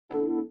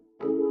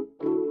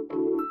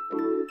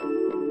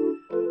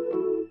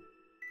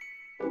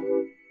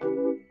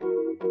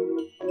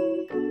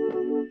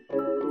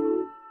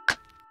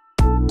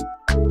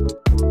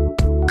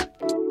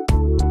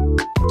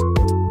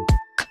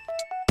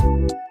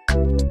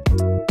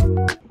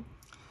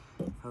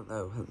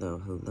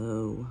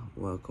Hello.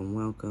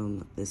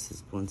 Welcome. This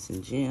is Blunts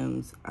and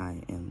Gems.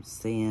 I am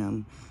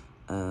Sam.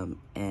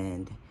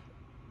 And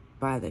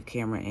by the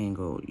camera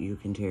angle, you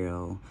can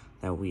tell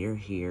that we are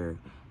here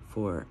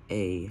for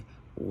a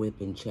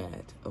whip and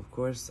chat. Of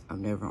course,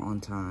 I'm never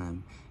on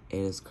time.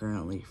 It is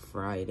currently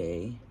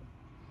Friday,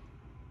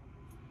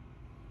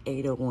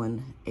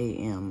 8:01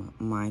 a.m.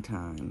 my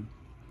time.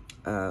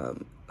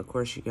 Of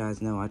course, you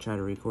guys know I try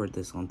to record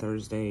this on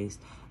Thursdays,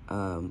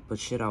 but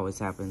shit always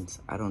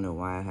happens. I don't know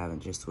why I haven't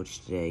just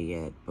switched today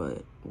yet,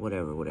 but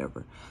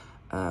whatever.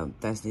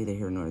 That's neither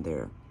here nor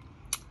there.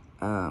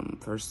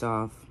 First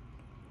off,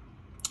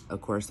 of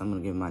course, I'm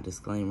going to give my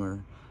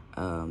disclaimer.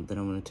 Then I'm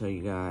going to tell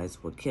you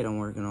guys what kit I'm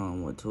working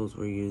on, what tools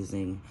we're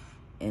using,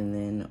 and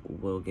then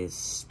we'll get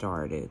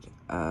started.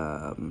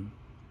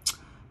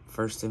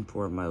 First and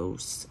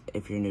foremost,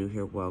 if you're new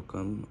here,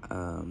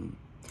 welcome.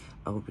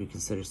 I hope you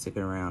consider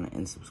sticking around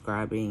and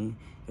subscribing.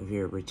 If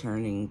you're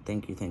returning,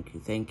 thank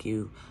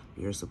you.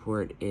 Your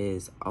support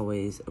is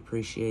always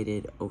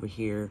appreciated over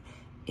here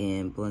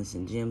in Blunts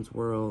and Gems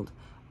world.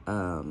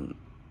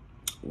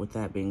 With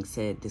that being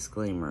said,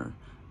 disclaimer,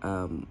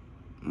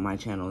 my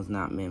channel is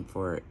not meant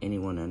for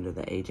anyone under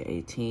the age of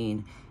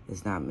 18.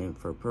 It's not meant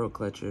for pearl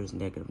clutchers,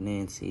 negative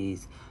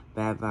Nancy's,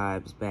 bad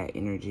vibes, bad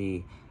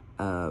energy.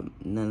 None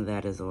of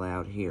that is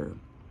allowed here.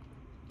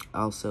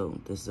 Also,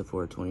 this is a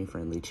 420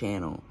 friendly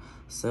channel,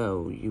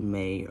 so you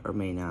may or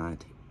may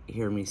not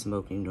hear me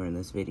smoking during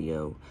this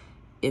video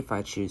if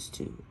I choose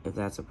to. If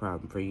that's a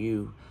problem for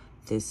you,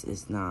 this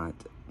is not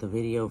the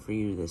video for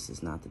you. This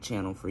is not the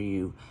channel for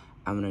you.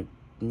 I'm going to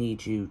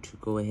need you to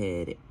go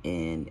ahead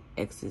and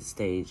exit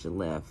stage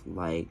left,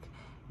 like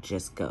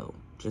just go.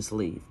 Just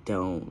leave.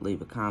 Don't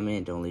leave a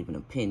comment. Don't leave an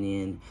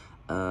opinion.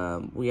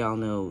 We all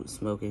know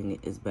smoking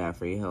is bad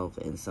for your health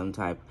in some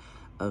type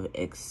of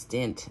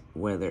extent,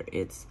 whether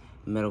it's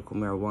medical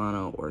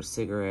marijuana or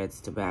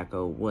cigarettes,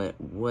 tobacco,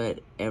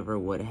 whatever,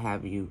 what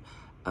have you.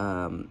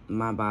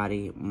 My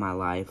body, my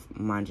life,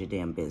 mind your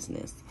damn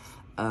business.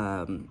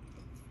 Now,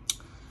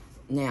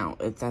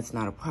 if that's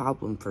not a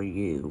problem for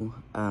you,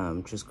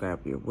 just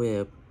grab your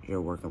whip,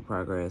 your work in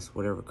progress,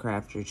 whatever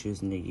craft you're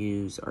choosing to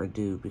use or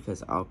do,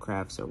 because all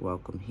crafts are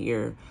welcome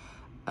here.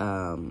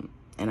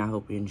 And I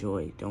hope you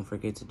enjoy. Don't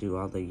forget to do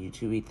all the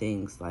YouTube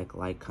things like,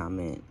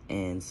 comment,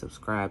 and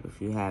subscribe if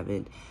you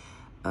haven't.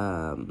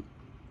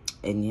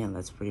 And yeah,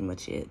 that's pretty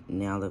much it.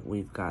 Now that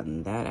we've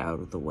gotten that out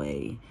of the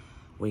way,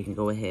 we can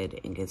go ahead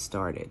and get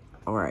started.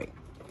 All right.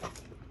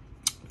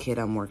 Kit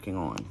I'm working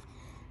on.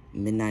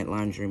 Midnight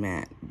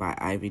Laundromat by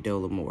Ivy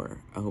Dolamore.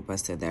 I hope I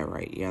said that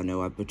right. Y'all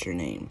know I butcher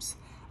names.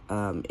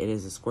 It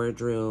is a square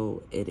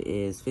drill. It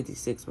is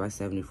 56 by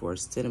 74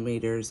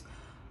 centimeters,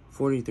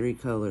 43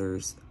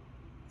 colors,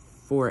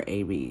 4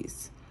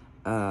 ABs.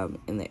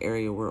 And the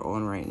area we're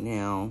on right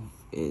now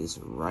is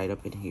right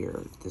up in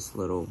here. This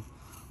little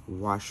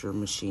washing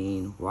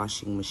machine,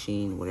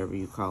 whatever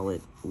you call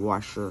it.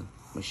 Washer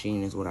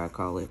machine is what I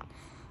call it.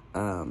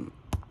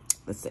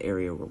 That's the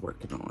area we're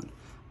working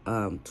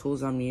on.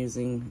 Tools I'm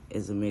using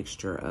is a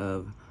mixture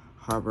of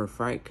Harbor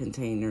Freight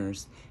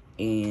containers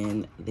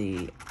and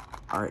the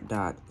Art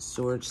Dot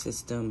storage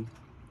system.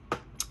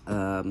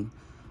 I'm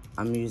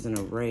using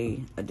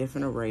a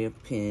different array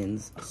of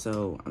pins,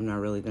 so I'm not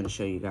really going to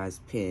show you guys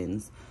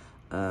pins.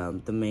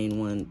 The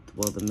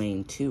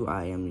main two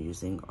I am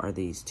using are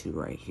these two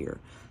right here.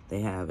 They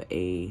have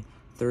a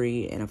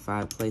 3 and a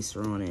 5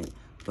 placer on it,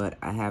 but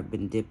I have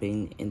been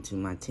dipping into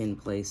my 10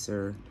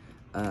 placer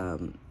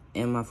and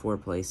my 4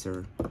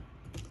 placer,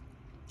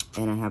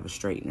 and I have a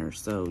straightener.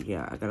 So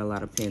yeah, I got a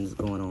lot of pins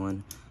going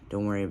on.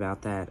 Don't worry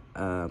about that.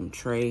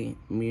 Tray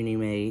Muni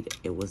made.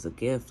 It was a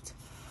gift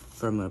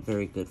from a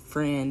very good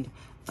friend.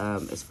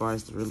 As far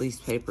as the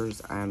release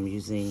papers, I'm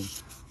using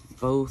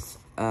both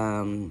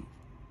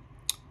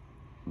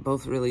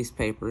release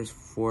papers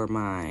for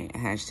my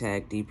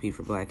hashtag DP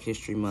for Black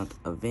History Month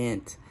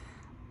event.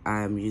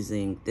 I'm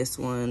using this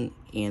one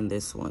and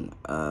this one.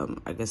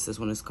 I guess this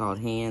one is called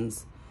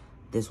Hands.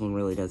 This one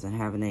really doesn't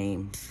have a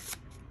name.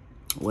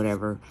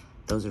 Whatever.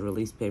 Those are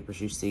release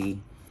papers you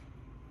see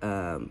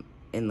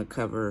in the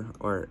cover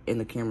or in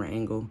the camera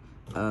angle.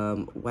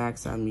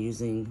 Wax I'm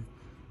using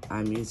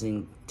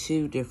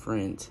 2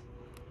 different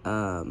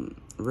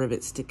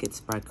Rivet Stickets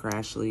by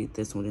Crashly.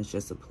 This one is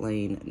just a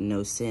plain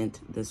no scent.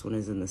 This one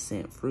is in the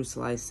scent Fruit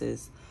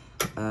Slices.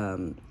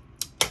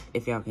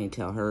 If y'all can't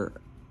tell,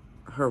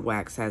 her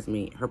wax has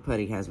me, her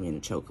putty has me in a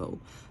chokehold.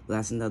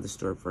 That's another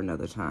story for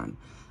another time.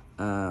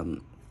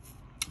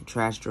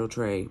 Trash drill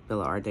tray,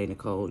 Bella Arde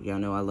Nicole. Y'all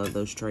know I love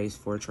those trays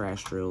for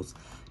trash drills.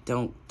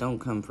 Don't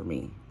come for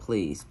me,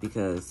 please,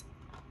 because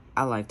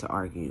I like to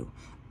argue.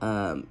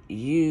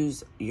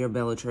 Use your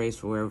Bella trays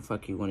for whatever the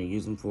fuck you want to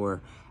use them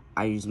for.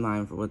 I use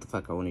mine for what the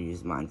fuck I want to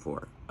use mine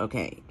for.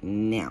 Okay,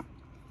 now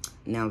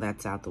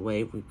that's out the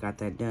way. We've got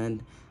that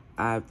done.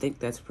 I think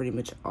that's pretty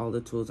much all the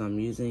tools I'm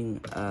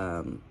using.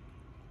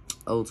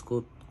 Old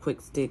school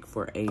quick stick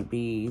for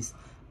ABs.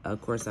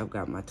 Of course, I've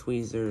got my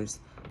tweezers,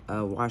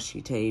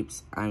 washi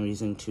tapes. I'm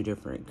using 2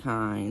 different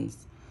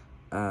kinds.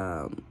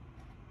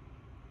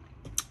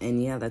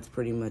 And yeah, that's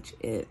pretty much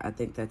it. I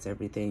think that's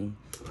everything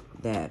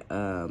that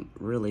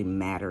really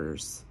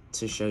matters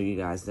to show you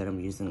guys that I'm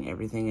using.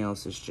 Everything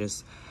else is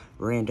just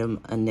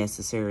random,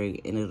 unnecessary,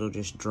 and it'll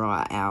just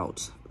draw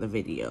out the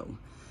video.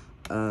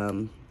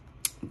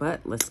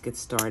 But let's get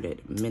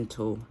started.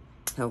 Mental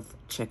health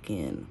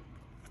check-in.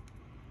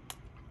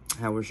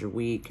 How was your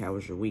week? How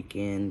was your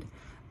weekend?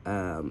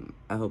 I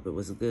hope it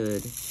was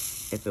good.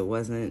 If it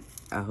wasn't,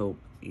 I hope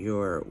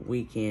your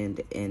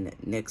weekend and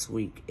next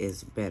week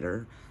is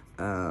better.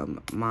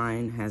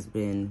 Mine has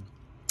been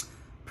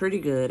pretty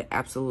good,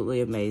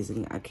 absolutely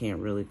amazing. I can't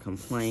really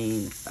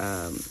complain.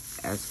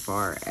 As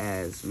far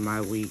as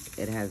my week,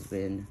 it has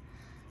been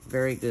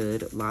very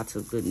good. Lots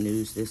of good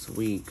news this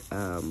week.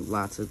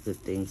 Lots of good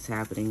things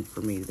happening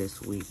for me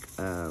this week.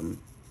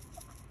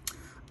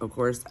 Of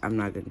course, I'm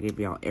not going to give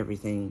y'all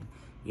everything.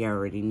 You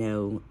already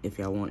know. If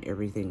y'all want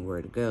everything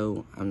where to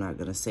go, I'm not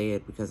going to say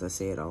it because I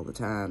say it all the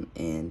time.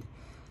 And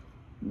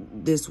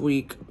this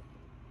week,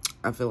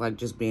 I feel like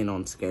just being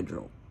on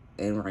schedule.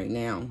 And right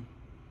now,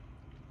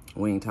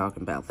 we ain't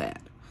talking about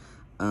that.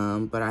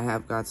 But I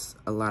have got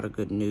a lot of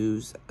good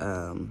news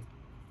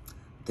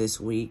this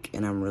week,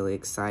 and I'm really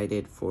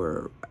excited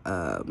for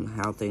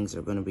how things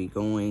are going to be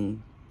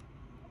going.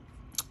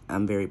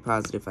 I'm very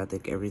positive. I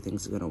think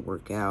everything's going to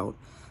work out.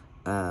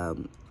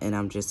 And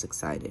I'm just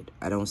excited.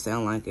 I don't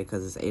sound like it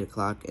because it's 8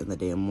 o'clock in the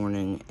damn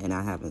morning and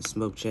I haven't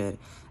smoked yet.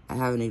 I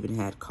haven't even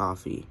had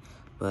coffee,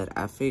 but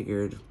I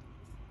figured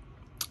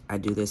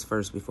I'd do this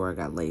first before I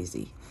got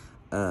lazy.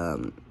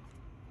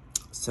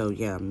 So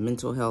yeah,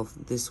 mental health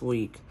this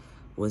week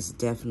was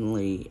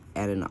definitely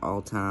at an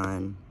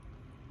all-time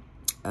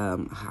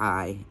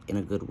high in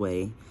a good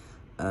way.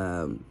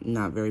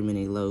 Not very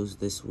many lows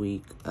this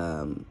week,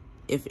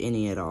 if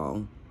any at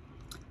all.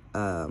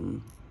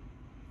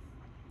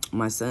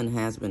 My son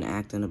has been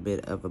acting a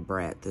bit of a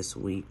brat this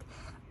week.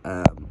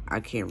 I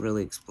can't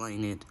really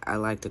explain it. I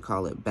like to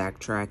call it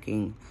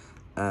backtracking.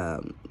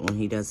 When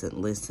he doesn't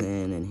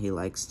listen and he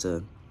likes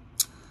to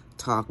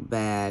talk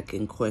back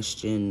and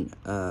question,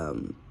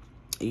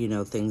 you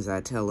know, things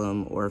I tell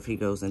him, or if he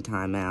goes in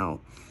timeout,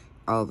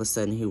 all of a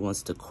sudden he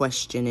wants to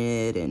question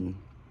it, and,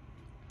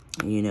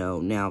 you know,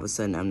 now all of a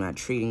sudden I'm not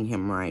treating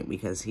him right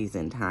because he's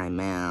in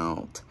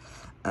timeout.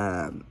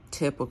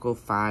 Typical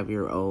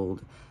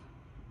 5-year-old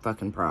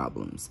fucking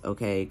problems,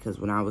 okay? Because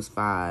when I was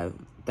 5,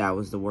 that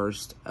was the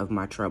worst of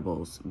my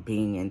troubles,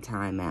 being in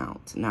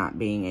timeout, not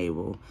being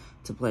able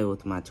to play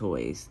with my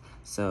toys.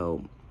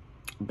 So,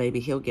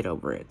 baby, he'll get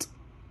over it.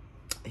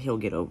 He'll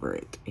get over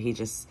it. He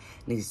just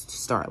needs to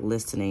start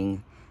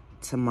listening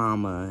to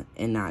mama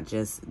and not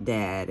just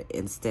dad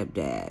and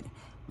stepdad.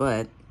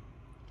 But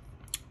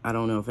I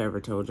don't know if I ever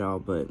told y'all,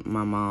 but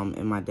my mom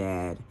and my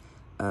dad,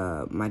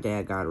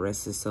 God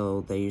rest his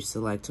soul, they used to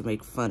like to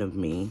make fun of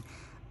me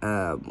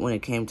when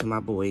it came to my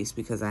voice,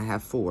 because I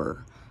have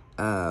 4.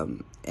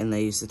 And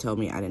they used to tell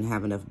me I didn't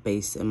have enough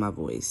bass in my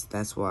voice.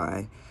 That's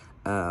why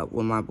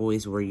when my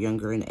boys were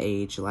younger in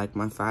age, like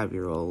my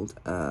 5-year-old,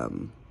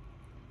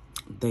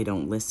 they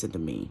don't listen to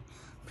me.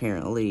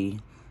 Apparently,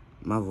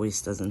 my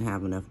voice doesn't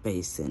have enough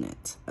bass in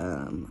it.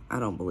 I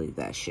don't believe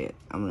that shit.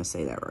 I'm going to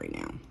say that right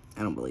now.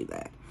 I don't believe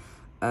that.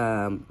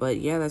 But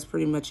yeah, that's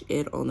pretty much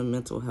it on the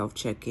mental health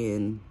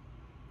check-in.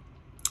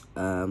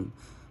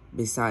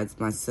 Besides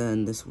my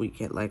son, this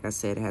weekend, like I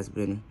said, has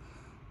been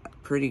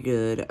pretty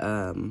good.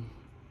 And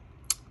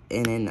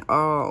in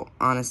all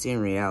honesty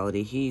and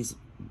reality, he's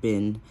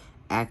been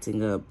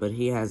acting up, but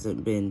he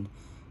hasn't been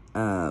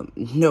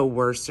no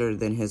worser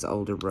than his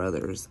older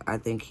brothers. I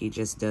think he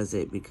just does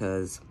it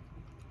because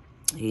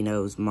he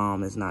knows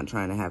mom is not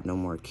trying to have no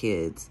more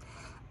kids.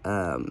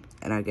 And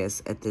I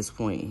guess at this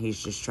point,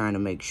 he's just trying to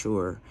make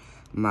sure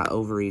my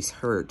ovaries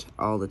hurt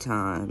all the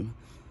time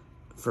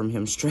from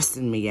him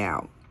stressing me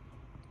out.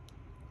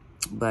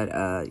 But,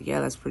 yeah,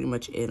 that's pretty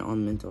much it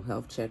on mental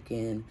health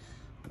check-in.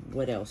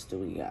 What else do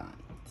we got?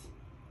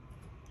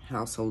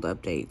 Household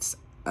updates.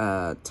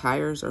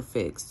 Tires are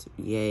fixed.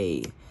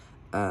 Yay.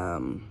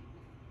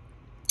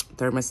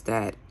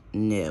 Thermostat,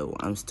 no.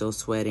 I'm still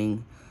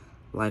sweating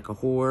like a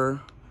whore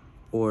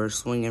or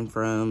swinging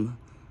from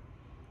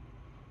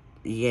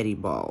Yeti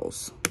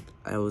balls.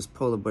 I was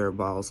polar bear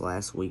balls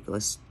last week.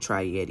 Let's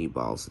try Yeti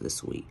balls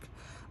this week.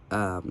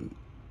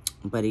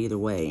 But either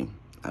way,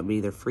 I'm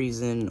either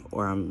freezing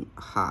or I'm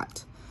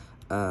hot.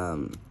 I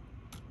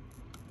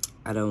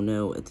don't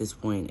know at this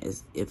point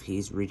if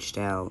he's reached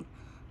out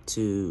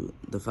to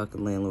the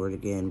fucking landlord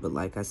again, but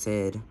like I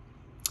said,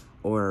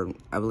 or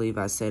I believe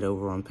I said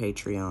over on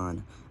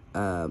Patreon,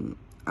 I'm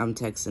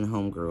texting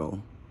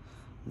homegirl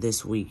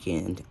this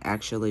weekend,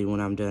 actually, when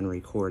I'm done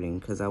recording,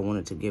 because I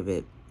wanted to give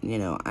it, you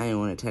know, I didn't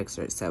want to text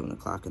her at 7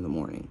 o'clock in the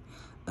morning.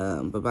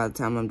 But by the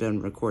time I'm done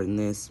recording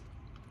this,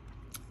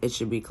 it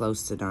should be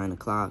close to 9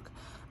 o'clock.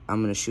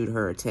 I'm going to shoot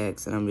her a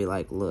text, and I'm going to be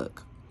like,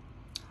 look,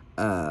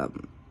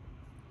 I'm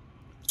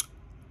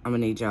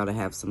going to need y'all to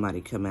have somebody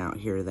come out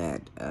here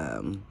that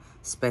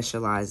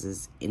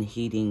specializes in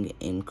heating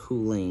and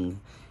cooling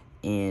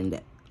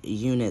and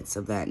units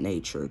of that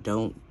nature.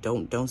 Don't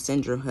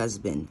send your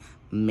husband,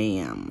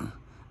 ma'am.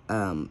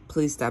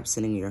 please stop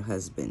sending your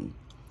husband.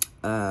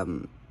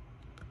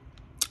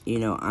 You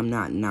know, I'm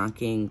not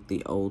knocking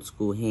the old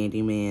school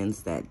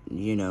handymans that,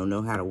 you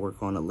know how to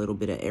work on a little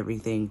bit of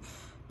everything,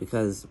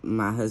 because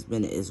my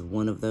husband is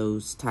one of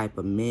those type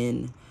of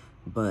men.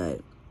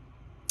 But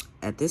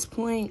at this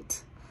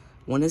point,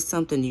 when it's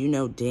something you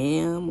know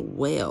damn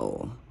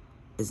well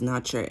is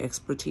not your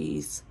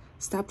expertise,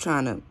 stop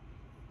trying to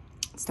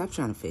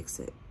fix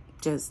it.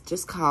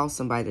 Just call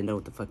somebody to know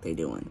what the fuck they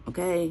doing,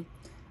 okay?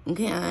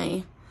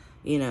 Okay?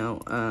 You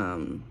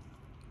know,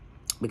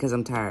 because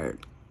I'm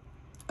tired.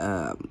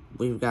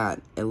 We've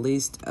got at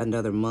least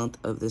another month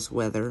of this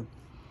weather.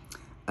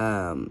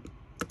 And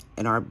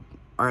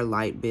our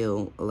light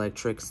bill,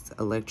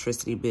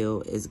 electricity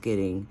bill is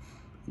getting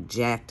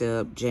jacked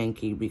up,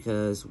 janky,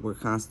 because we're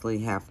constantly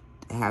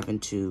having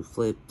to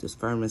flip this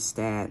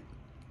thermostat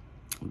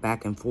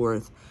back and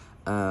forth.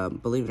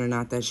 Believe it or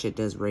not, that shit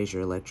does raise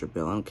your electric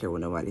bill. I don't care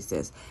what nobody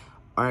says.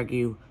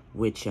 Argue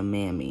with your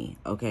mammy,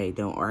 okay?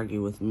 Don't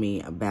argue with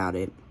me about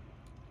it.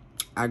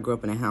 I grew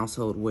up in a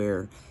household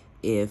where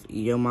if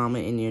your mama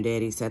and your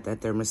daddy set that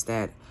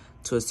thermostat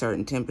to a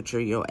certain temperature,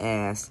 your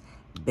ass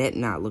bet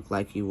not look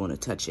like you want to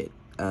touch it.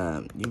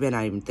 You better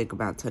not even think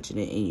about touching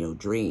it in your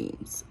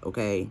dreams,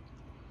 okay?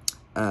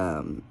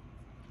 And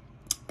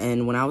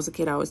when I was a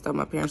kid, I always thought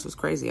my parents was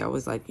crazy. I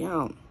was like,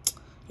 y'all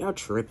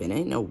tripping.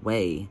 Ain't no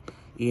way,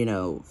 you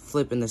know,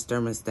 flipping this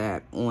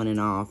thermostat on and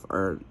off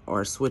or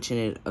switching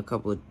it a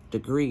couple of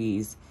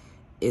degrees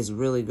is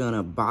really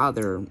gonna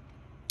bother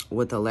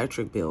with the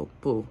electric bill.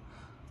 Bull,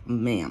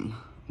 ma'am,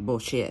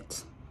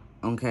 bullshit.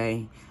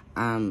 Okay,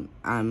 I'm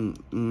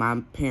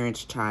my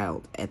parents'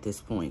 child at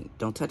this point.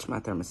 Don't touch my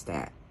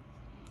thermostat.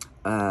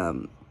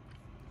 And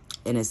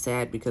it's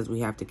sad because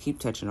we have to keep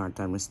touching our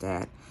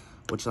thermostat,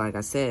 which, like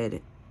I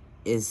said,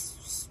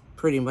 is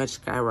pretty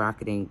much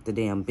skyrocketing the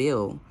damn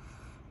bill,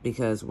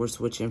 because we're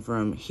switching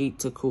from heat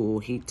to cool,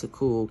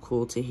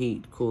 cool to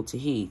heat, cool to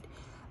heat.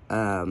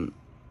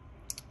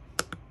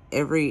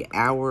 Every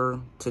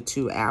hour to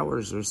 2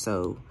 hours or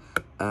so.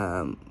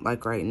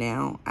 Like right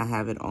now, I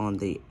have it on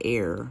the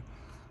air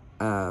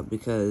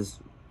because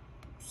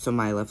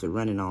somebody left it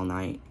running all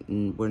night,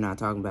 and we're not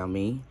talking about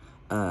me.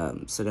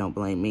 So don't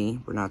blame me.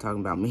 We're not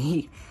talking about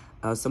me.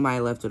 Somebody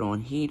left it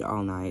on heat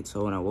all night.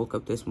 So when I woke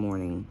up this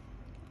morning,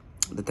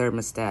 the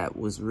thermostat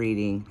was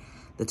reading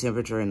the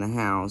temperature in the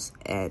house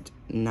at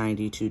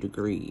 92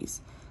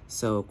 degrees.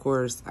 So of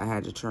course I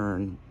had to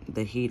turn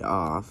the heat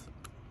off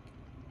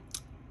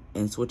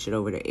and switch it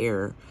over to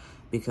air,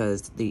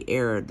 because the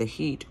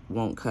heat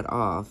won't cut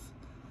off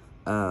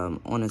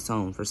on its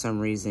own. For some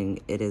reason,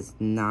 it is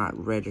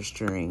not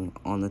registering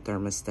on the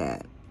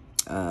thermostat.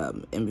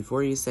 And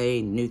before you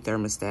say new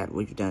thermostat,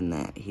 we've done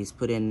that. He's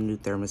put in a new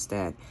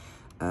thermostat.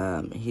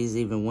 He's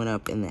even went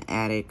up in the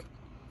attic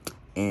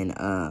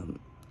and,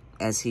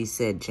 as he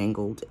said,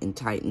 jangled and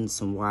tightened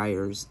some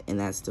wires, and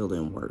that still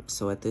didn't work.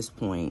 So at this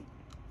point,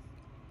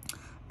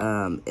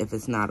 if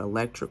it's not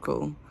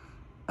electrical,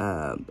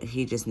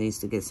 he just needs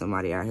to get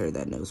somebody out here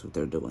that knows what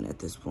they're doing at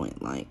this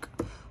point. Like,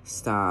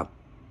 stop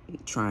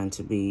trying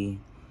to be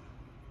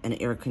an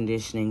air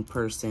conditioning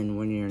person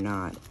when you're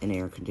not an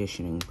air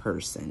conditioning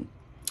person.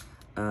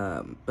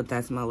 But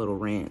that's my little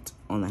rant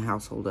on the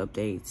household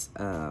updates.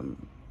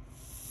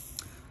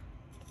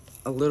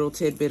 A little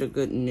tidbit of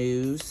good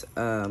news,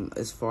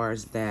 as far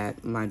as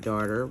that, my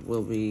daughter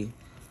will be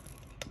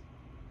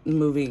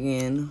moving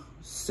in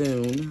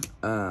soon.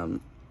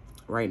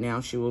 Right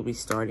now, she will be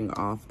starting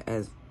off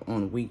as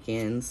on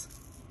weekends.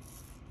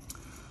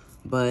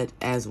 But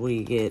as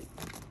we get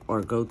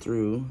or go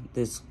through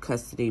this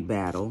custody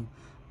battle,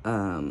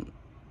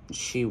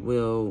 she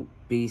will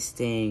be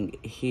staying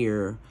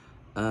here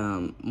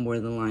more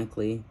than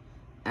likely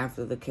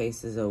after the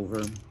case is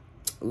over.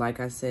 Like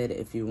I said,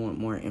 if you want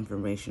more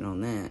information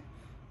on that,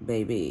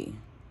 baby,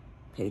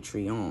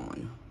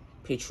 Patreon,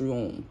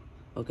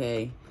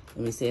 okay?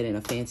 Let me say it in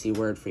a fancy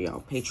word for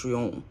y'all,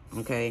 Patreon,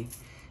 okay?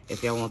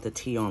 If y'all want the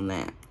tea on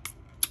that,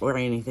 or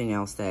anything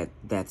else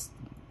that's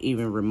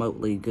even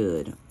remotely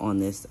good on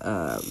this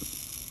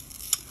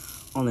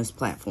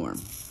platform.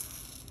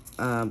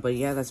 But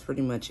yeah, that's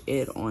pretty much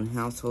it on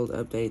household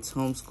updates.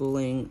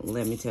 Homeschooling,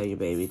 let me tell you,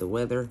 baby, the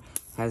weather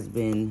has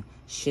been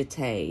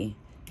shitty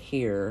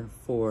here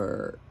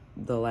for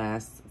the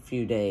last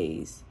few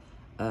days.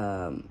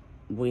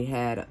 We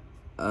had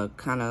a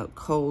kind of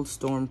cold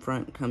storm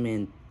front come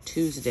in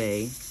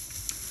Tuesday.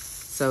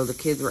 So the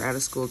kids were out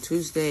of school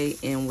Tuesday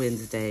and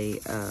Wednesday.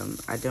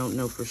 I don't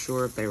know for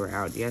sure if they were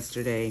out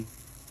yesterday.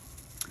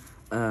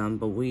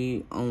 But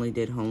we only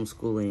did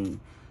homeschooling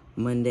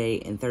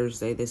Monday and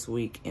Thursday this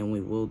week, and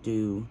we will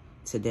do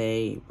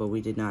today, but we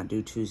did not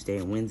do Tuesday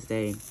and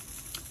Wednesday.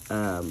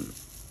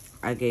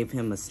 I gave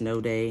him a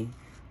snow day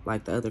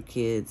like the other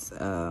kids.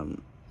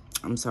 I'm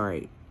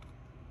sorry.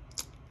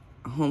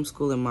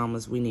 Homeschooling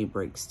mamas, we need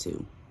breaks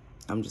too.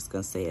 I'm just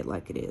going to say it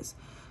like it is.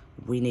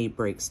 We need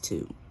breaks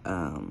too.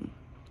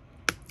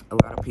 A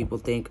lot of people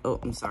think, oh,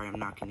 I'm sorry, I'm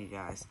knocking you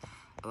guys.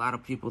 A lot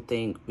of people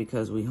think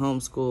because we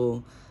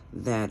homeschool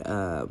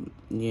that,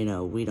 you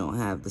know, we don't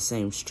have the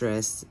same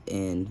stress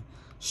and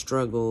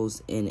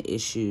struggles and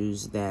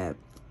issues that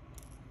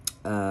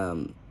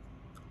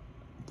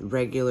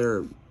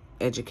regular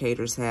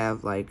educators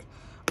have, like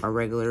our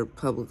regular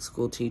public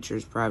school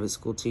teachers, private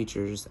school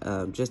teachers,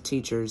 just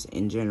teachers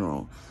in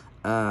general.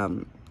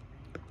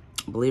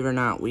 Believe it or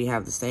not, we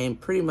have the same,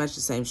 pretty much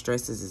the same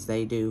stresses as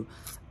they do.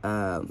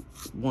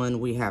 One,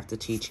 we have to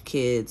teach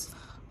kids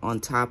on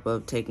top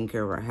of taking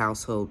care of our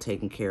household,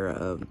 taking care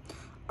of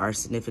our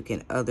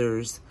significant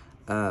others,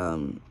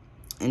 and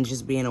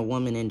just being a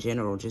woman in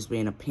general, just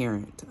being a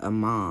parent, a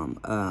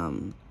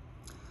mom.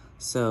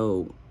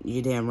 So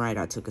you damn right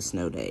I took a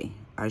snow day.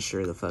 I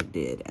sure the fuck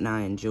did. And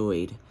I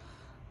enjoyed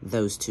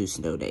those 2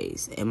 snow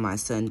days. And my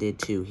son did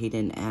too. He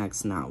didn't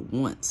ask not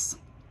once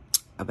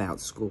about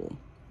school.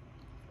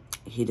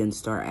 He didn't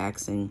start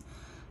asking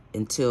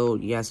until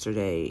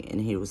yesterday.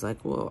 And he was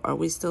like, well, are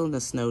we still in a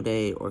snow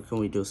day or can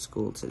we do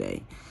school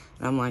today?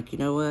 And I'm like, you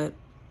know what?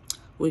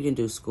 We can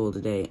do school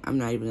today. I'm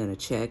not even going to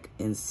check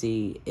and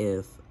see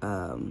if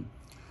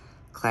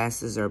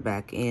classes are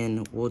back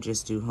in. We'll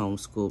just do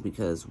homeschool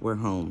because we're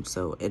home,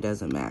 so it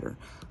doesn't matter.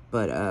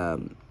 But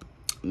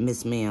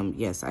Miss Ma'am,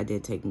 yes, I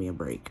did take me a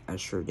break. I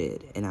sure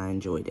did, and I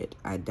enjoyed it.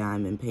 I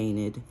diamond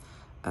painted,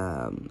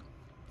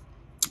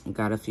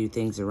 got a few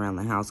things around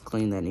the house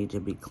clean that need to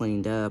be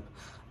cleaned up.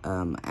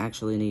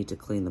 Actually need to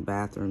clean the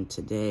bathroom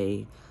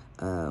today.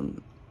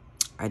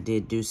 I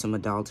did do some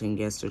adulting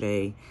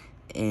yesterday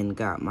and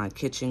got my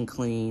kitchen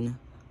clean.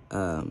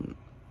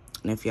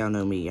 And if y'all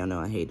know me, y'all know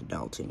I hate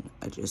adulting.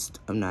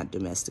 I'm not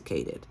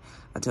domesticated.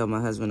 I tell my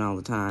husband all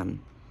the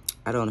time,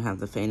 I don't have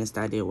the faintest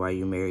idea why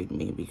you married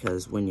me,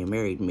 because when you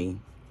married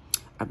me,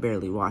 I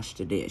barely washed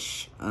a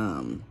dish,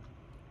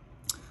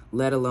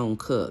 let alone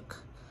cook.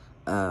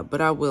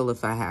 But I will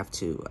if I have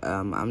to.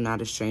 I'm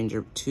not a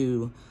stranger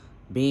to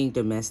being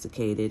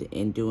domesticated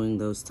and doing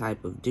those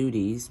type of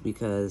duties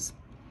because,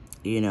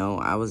 you know,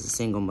 I was a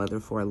single mother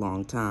for a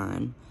long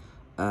time.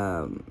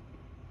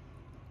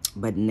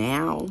 But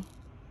now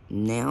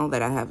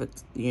that I have,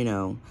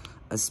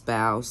 a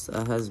spouse,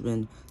 a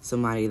husband,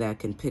 somebody that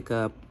can pick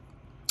up,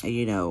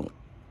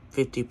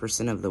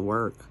 50% of the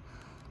work,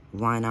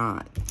 why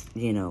not,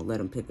 let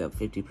them pick up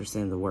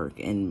 50% of the work?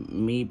 And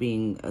me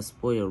being a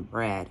spoiled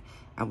brat,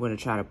 I'm going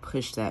to try to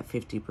push that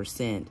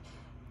 50%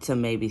 to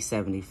maybe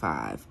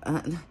 75.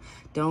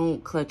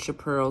 Don't clutch your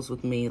pearls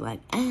with me like,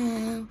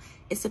 oh,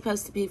 it's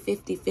supposed to be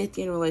 50-50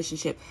 in a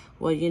relationship.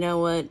 Well, you know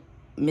what,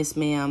 Miss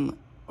Ma'am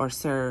or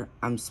Sir,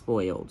 I'm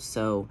spoiled.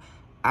 So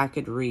I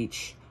could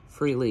reach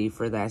freely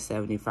for that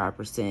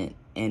 75%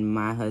 and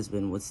my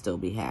husband would still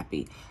be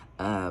happy.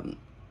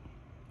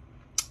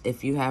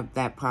 If you have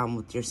that problem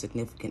with your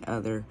significant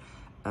other,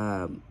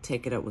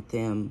 take it up with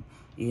them.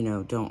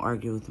 Don't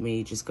argue with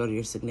me. Just go to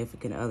your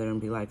significant other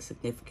and be like,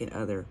 significant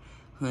other,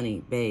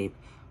 honey, babe,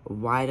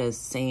 why does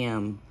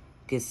Sam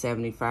get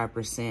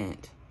 75%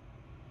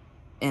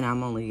 and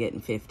I'm only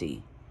getting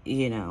 50?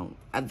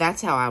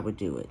 That's how I would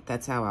do it.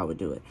 That's how I would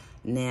do it.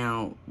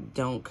 Now,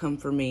 don't come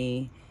for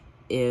me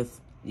if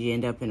you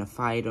end up in a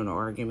fight or an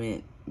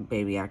argument.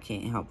 Baby, I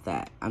can't help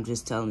that. I'm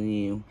just telling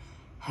you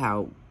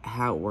how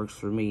it works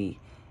for me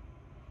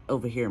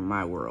over here in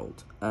my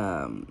world.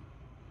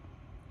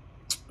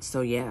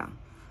 So yeah,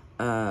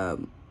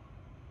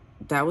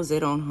 that was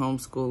it on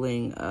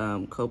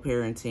homeschooling,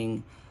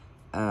 co-parenting.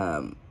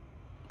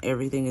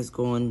 Everything is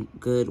going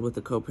good with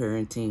the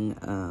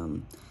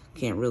co-parenting.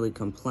 Can't really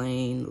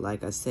complain.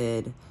 Like I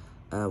said,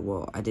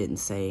 well, I didn't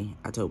say,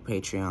 I told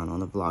Patreon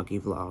on the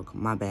vloggy vlog.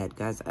 My bad,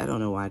 guys. I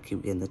don't know why I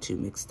keep getting the two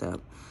mixed up.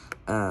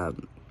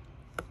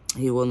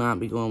 He will not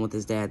be going with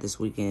his dad this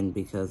weekend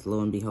because,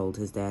 lo and behold,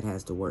 his dad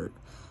has to work.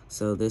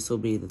 So this will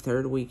be the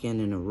third weekend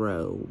in a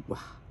row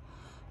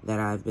that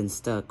I've been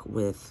stuck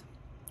with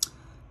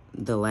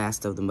the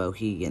last of the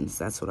Mohegans.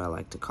 That's what I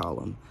like to call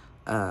them.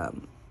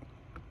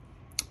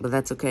 But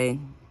that's okay,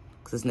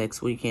 because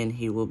next weekend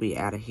he will be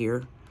out of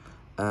here.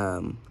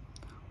 On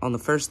the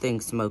first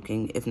thing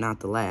smoking, if not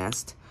the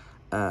last,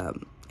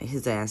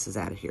 his ass is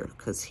out of here,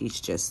 because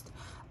he's just,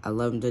 I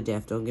love him to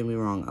death. Don't get me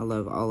wrong. I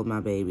love all of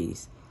my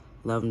babies.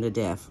 Love them to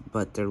death,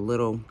 but they're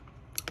little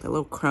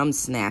crumb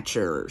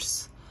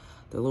snatchers.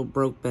 They're little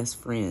broke best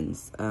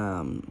friends.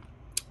 And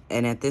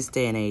at this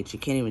day and age, you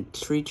can't even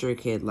treat your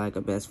kid like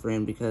a best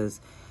friend because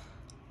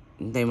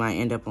they might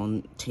end up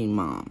on Teen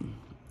Mom.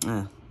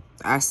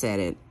 I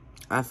said it.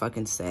 I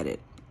fucking said it.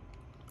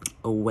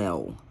 Oh,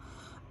 well.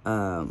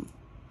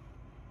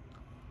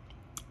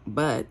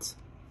 But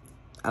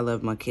I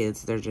love my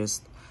kids. They're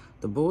just,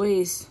 the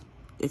boys,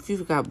 if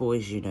you've got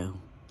boys, you know.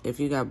 If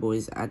you got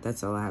boys,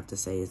 that's all I have to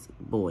say is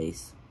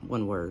boys.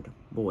 One word,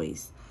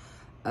 boys.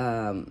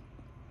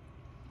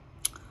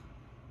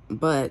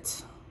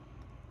 But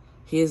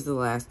he is the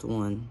last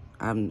one.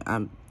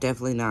 I'm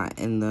definitely not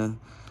in the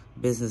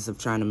business of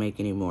trying to make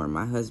any more.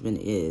 My husband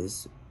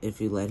is, if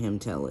you let him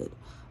tell it.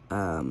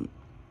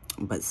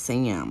 But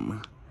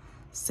Sam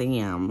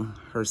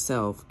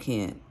herself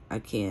can't. I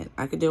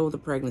could deal with a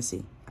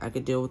pregnancy. I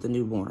could deal with a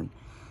newborn.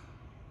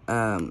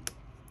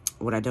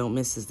 What I don't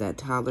miss is that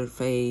toddler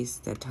phase,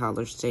 that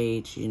toddler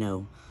stage, you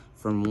know,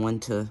 from 1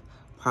 to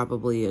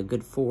probably a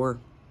good 4.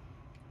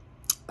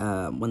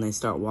 When they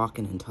start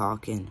walking and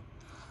talking,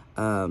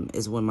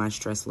 is when my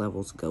stress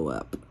levels go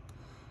up.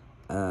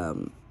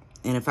 And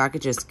if I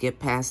could just get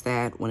past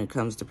that when it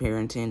comes to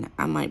parenting,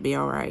 I might be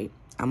all right.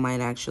 I might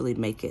actually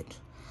make it.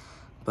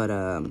 But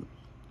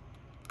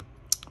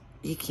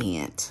you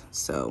can't.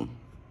 So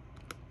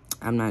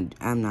I'm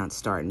not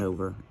starting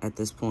over at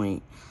this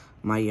point.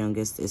 My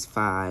youngest is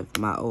 5.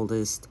 My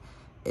oldest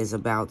is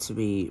about to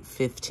be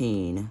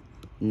 15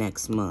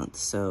 next month.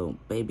 So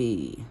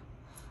baby,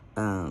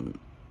 10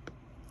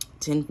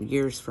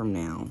 years from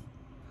now,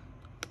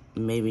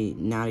 maybe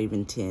not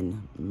even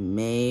 10,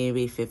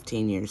 maybe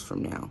 15 years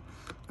from now,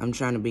 I'm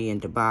trying to be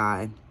in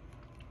Dubai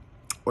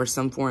or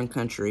some foreign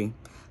country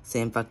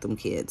saying fuck them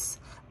kids.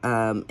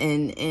 And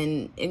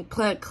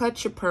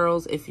clutch your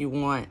pearls if you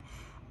want.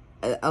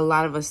 A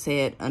lot of us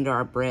say it under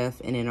our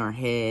breath and in our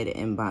head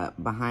and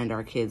behind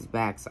our kids'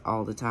 backs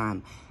all the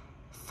time.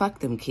 Fuck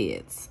them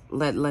kids.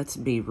 Let's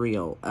be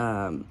real.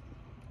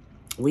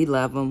 We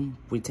love them.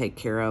 We take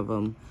care of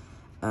them.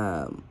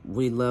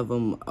 We love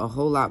them a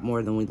whole lot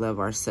more than we love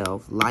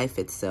ourselves, life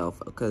itself,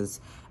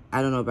 because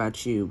I don't know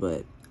about you,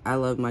 but I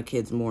love my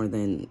kids more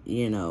than,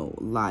 you know,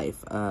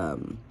 life,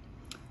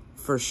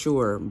 for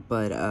sure.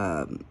 But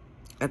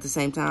at the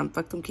same time,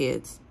 fuck them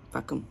kids.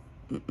 Fuck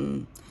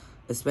them.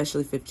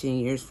 Especially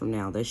 15 years from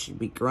now. They should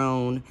be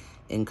grown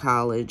in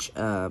college.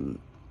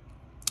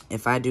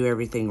 If I do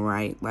everything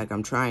right, like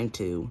I'm trying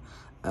to,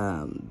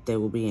 they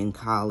will be in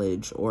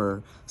college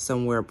or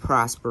somewhere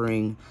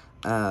prospering,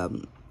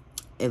 and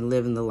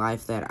living the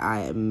life that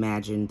I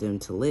imagined them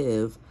to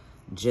live,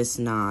 just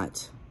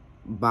not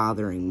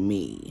bothering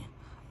me.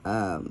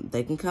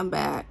 They can come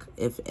back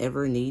if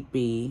ever need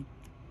be,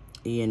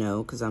 you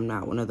know, because I'm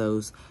not one of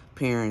those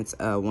parents,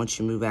 once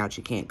you move out,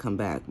 you can't come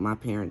back. My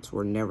parents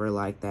were never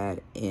like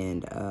that,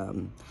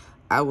 and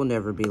I will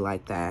never be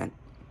like that.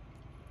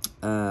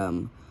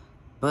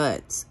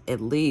 But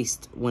at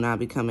least when I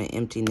become an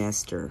empty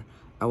nester,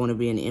 I want to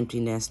be an empty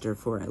nester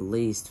for at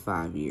least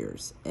 5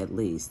 years. At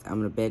least. I'm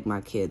going to beg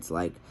my kids,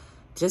 like,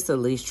 just at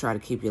least try to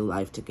keep your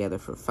life together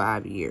for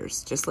 5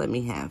 years. Just let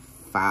me have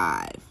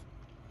 5.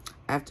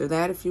 After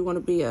that, if you want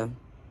to be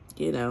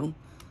you know,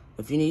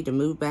 if you need to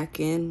move back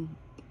in,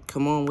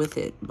 come on with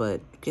it.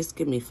 But just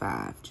give me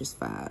 5. Just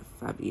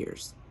 5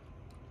 years.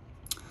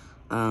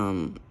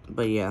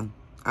 But yeah,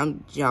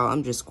 I'm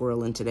just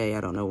squirreling today.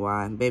 I don't know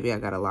why. Baby, I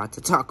got a lot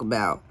to talk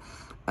about.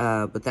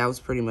 But that was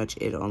pretty much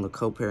it on the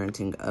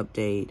co-parenting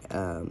update.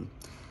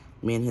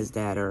 Me and his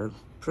dad are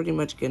pretty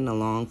much getting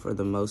along for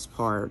the most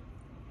part.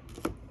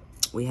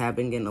 We have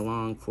been getting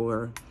along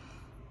for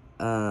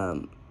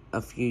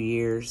a few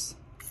years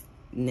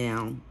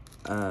now.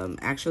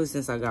 Actually,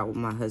 since I got with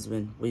my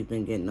husband, we've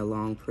been getting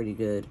along pretty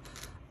good.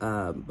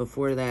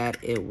 Before that,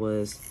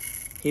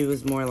 he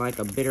was more like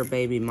a bitter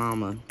baby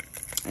mama,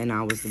 and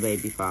I was the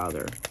baby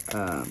father.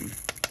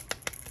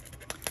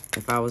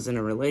 If I was in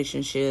a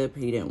relationship,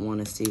 he didn't want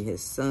to see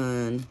his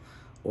son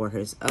or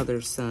his other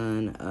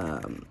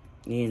son.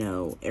 You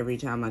know, every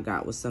time I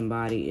got with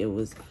somebody, it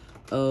was,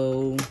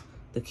 oh,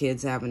 the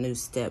kids have a new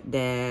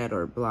stepdad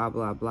or blah,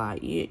 blah, blah.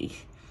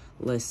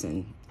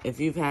 Listen,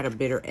 if you've had a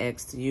bitter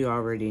ex, you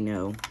already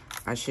know.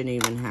 I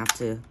shouldn't even have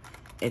to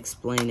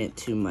explain it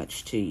too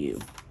much to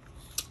you.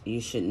 You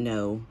should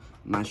know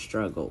my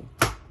struggle.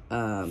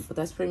 But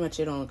that's pretty much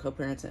it on the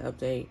co-parenting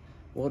update.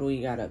 What do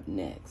we got up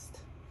next?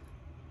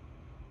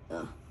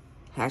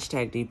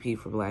 Hashtag DP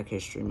for Black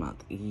History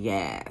Month.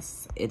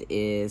 Yes, it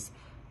is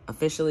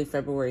officially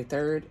February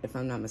 3rd. If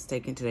I'm not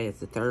mistaken, today is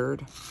the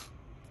 3rd.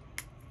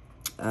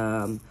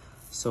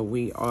 So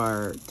we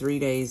are 3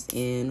 days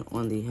in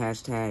on the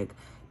hashtag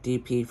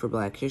DP for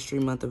Black History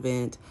Month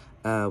event.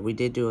 We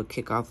did do a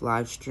kickoff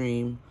live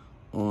stream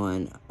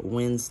on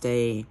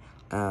Wednesday.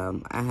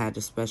 I had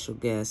a special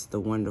guest, the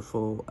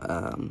wonderful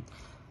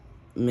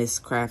Miss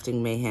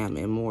Crafting Mayhem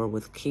and More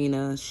with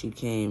Kina. She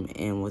came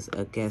and was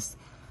a guest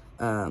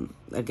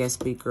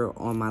speaker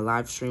on my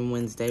live stream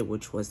Wednesday,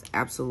 which was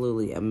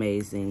absolutely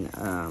amazing.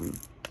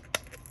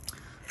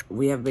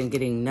 We have been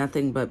getting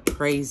nothing but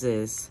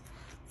praises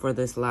for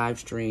this live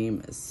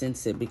stream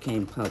since it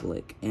became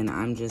public, and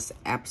I'm just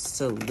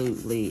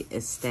absolutely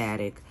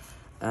ecstatic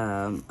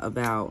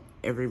about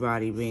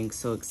everybody being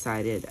so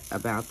excited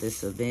about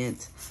this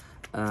event.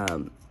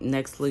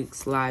 Next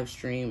week's live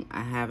stream,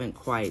 I haven't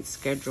quite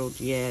scheduled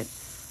yet.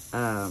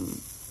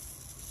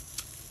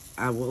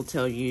 I will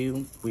tell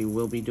you, we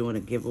will be doing a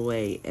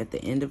giveaway at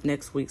the end of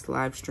next week's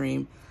live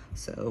stream.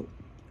 So,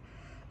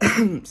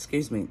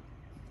 excuse me.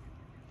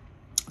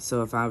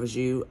 So if I was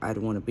you, I'd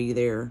want to be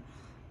there.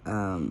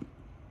 I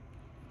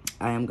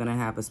am going to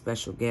have a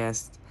special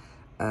guest.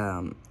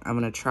 I'm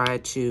going to try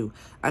to,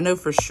 I know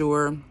for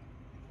sure,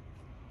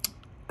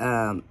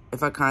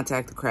 if I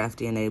contact the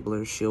Crafty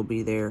Enablers, she'll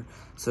be there.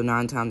 So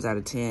 9 times out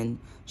of 10,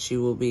 she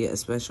will be a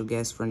special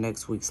guest for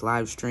next week's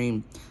live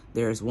stream.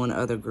 There's one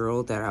other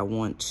girl that I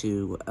want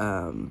to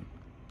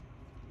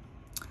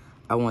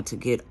I want to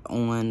get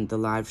on the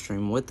live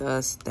stream with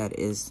us. That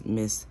is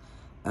Miss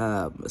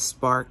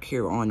Spark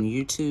here on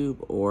YouTube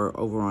or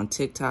over on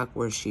TikTok,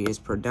 where she is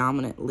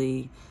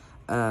predominantly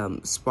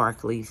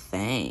Sparkly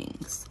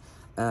Things.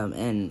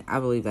 And I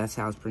believe that's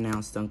how it's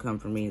pronounced. Don't come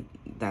for me.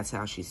 That's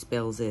how she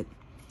spells it.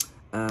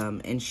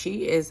 And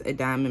she is a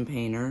diamond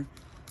painter,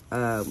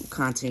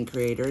 content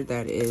creator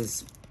that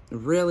is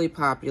really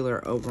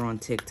popular over on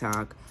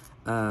TikTok.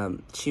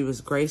 She was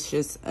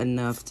gracious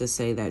enough to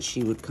say that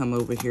she would come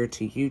over here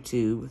to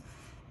YouTube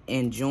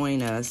and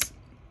join us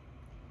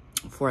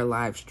for a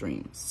live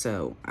stream.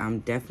 So I'm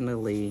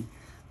definitely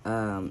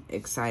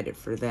excited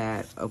for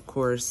that. Of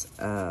course,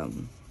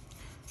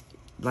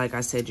 like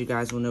I said, you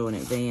guys will know in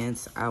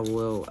advance. I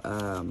will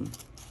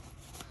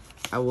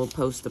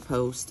post the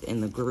post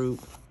in the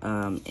group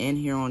and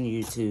here on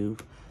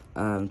YouTube,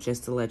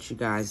 just to let you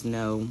guys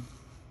know,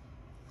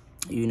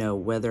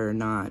 whether or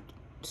not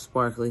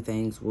Sparkly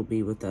Things will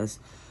be with us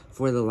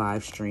for the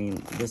live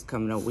stream this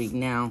coming up week.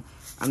 Now,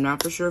 I'm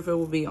not for sure if it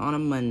will be on a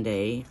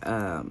Monday.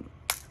 I'm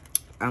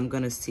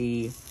going to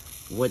see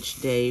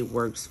which day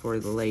works for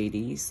the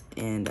ladies.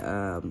 And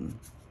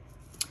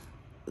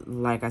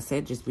like I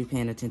said, just be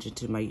paying attention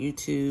to my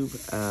YouTube.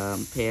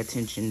 Pay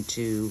attention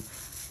to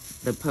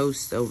the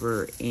posts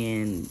over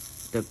in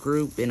the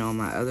group and on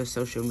my other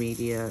social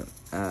media,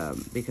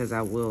 because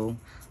I will,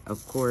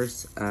 of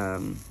course,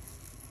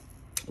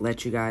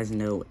 let you guys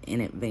know in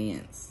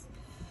advance.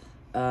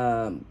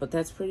 But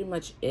that's pretty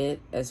much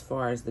it as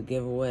far as the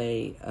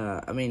giveaway.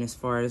 As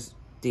far as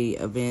the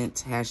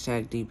event,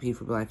 hashtag DP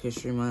for Black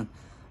History Month.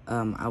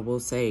 I will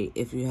say,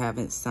 if you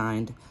haven't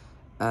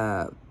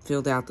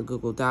filled out the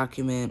Google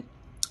document,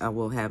 I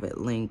will have it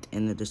linked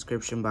in the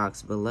description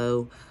box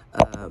below.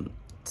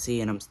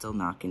 See, and I'm still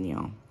knocking,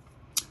 y'all.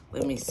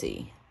 Let me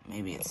see.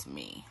 Maybe it's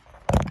me.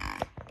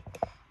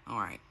 All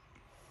right.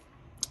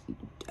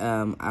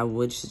 I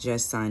would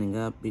suggest signing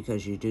up,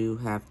 because you do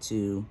have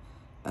to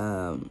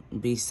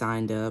be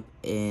signed up,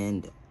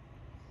 and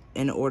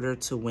in order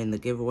to win the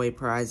giveaway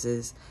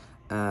prizes,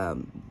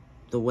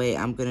 the way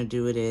I'm going to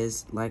do it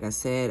is, like I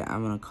said,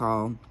 I'm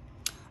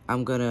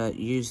going to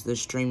use the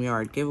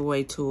StreamYard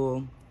giveaway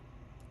tool,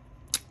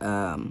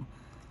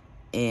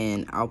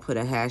 and I'll put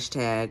a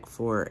hashtag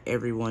for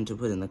everyone to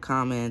put in the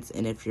comments,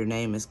 and if your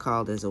name is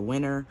called as a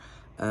winner,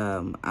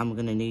 I'm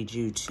going to need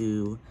you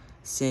to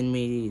send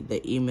me the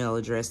email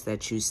address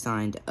that you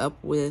signed up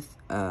with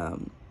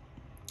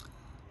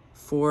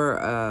for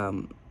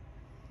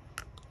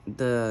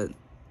the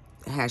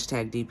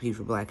hashtag DP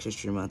for Black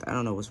History Month. I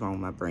don't know what's wrong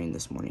with my brain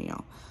this morning,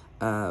 y'all.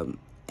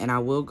 And I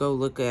will go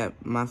look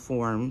at my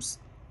forms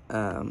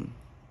to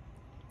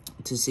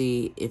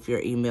see if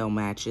your email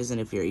matches.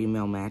 And if your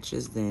email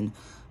matches, then,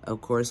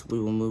 of course, we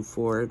will move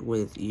forward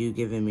with you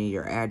giving me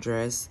your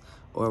address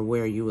or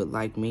where you would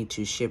like me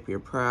to ship your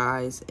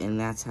prize, and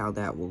that's how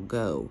that will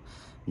go.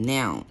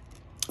 Now,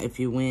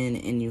 if you win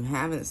and you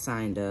haven't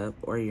signed up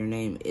or your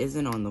name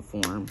isn't on the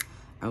form,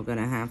 I'm going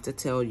to have to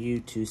tell you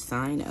to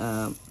sign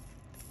up,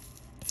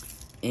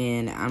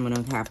 and I'm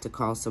going to have to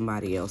call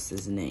somebody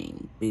else's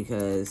name,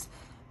 because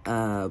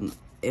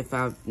if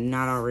I've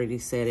not already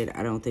said it,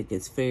 I don't think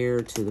it's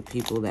fair to the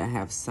people that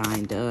have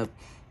signed up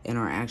and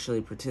are actually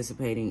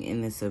participating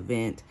in this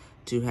event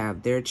to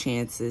have their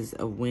chances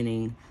of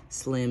winning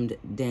slimmed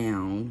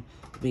down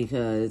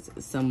because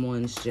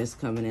someone's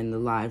just coming in the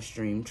live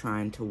stream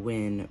trying to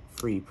win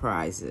free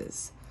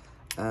prizes.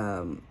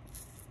 So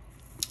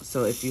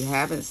if you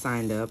haven't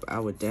signed up, I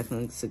would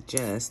definitely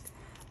suggest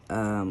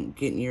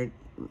getting your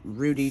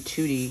Rudy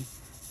Tooty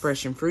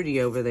Fresh and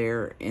Fruity over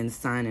there and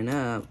signing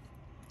up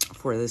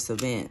for this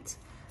event.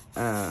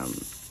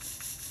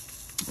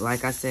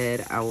 Like I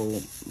said, I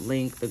will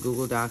link the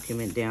Google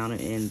document down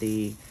in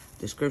the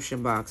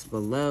description box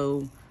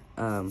below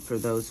for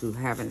those who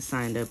haven't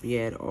signed up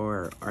yet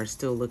or are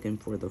still looking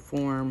for the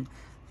form.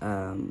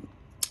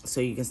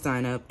 So you can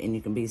sign up and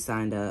you can be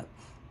signed up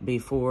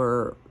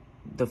before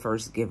the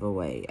first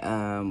giveaway.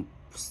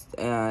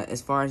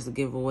 As far as the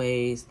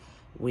giveaways,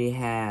 we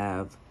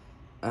have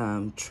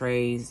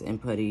trays and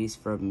putties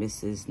from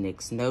Mrs.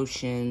 Nick's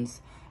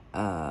Notions.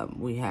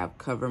 We have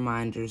cover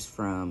minders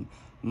from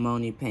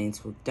Moni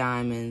Paints with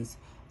Diamonds.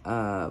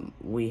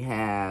 We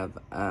have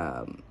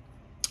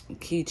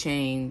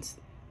keychains,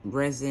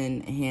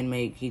 resin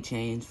handmade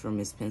keychains from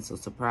Miss Pencil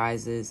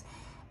Surprises.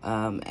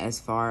 As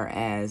far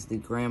as the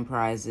grand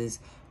prizes,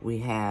 we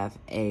have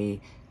a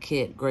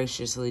kit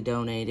graciously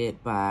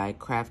donated by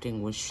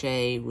Crafting with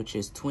Shay, which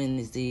is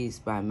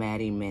Twinsies by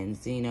Maddie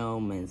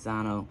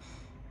Manzano.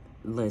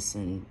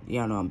 Listen,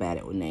 y'all know I'm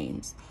bad with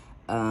names.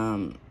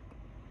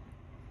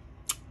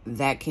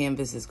 That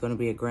canvas is going to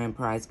be a grand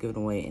prize given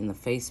away in the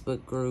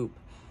Facebook group.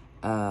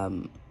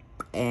 And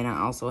I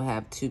also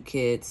have 2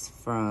 kits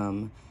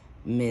from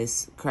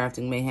Miss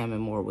Crafting Mayhem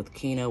and More with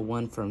Kina,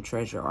 one from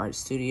Treasure Art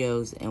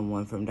Studios and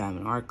one from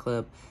Diamond Art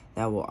Club,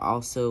 that will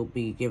also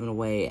be given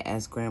away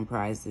as grand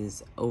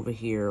prizes over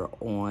here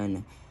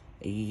on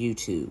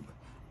YouTube.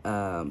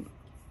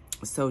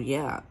 So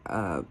yeah,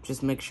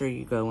 just make sure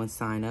you go and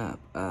sign up.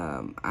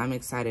 I'm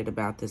excited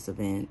about this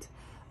event.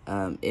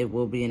 It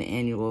will be an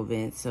annual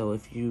event, so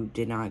if you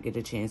did not get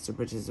a chance to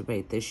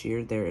participate this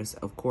year, there is,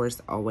 of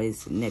course,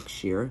 always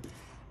next year.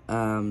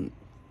 And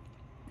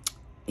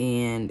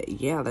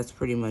yeah, that's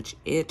pretty much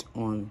it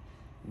on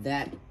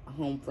that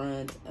home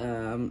front.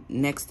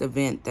 Next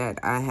event that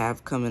I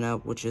have coming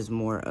up, which is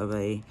more of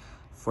a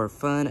for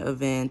fun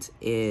event,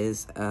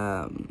 is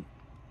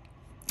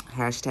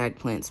hashtag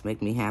Plants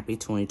Make Me Happy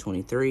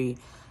 2023.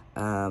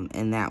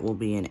 And that will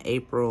be in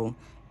April.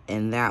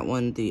 And that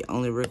one, the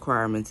only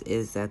requirements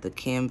is that the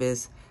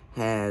canvas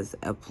has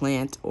a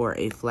plant or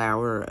a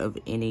flower of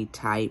any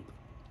type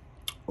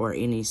or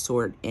any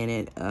sort in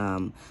it.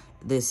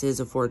 This is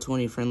a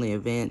 420 friendly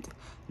event.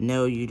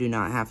 No, you do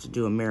not have to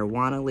do a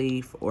marijuana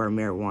leaf or a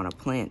marijuana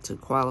plant to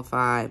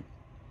qualify.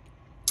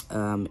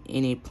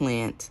 Any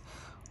plant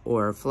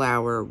or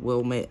flower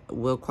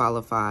will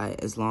qualify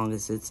as long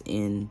as it's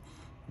in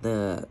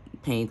the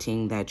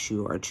painting that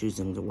you are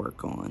choosing to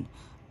work on.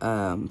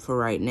 For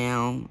right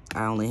now,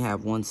 I only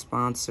have one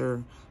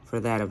sponsor for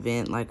that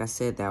event. Like I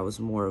said, that was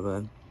more of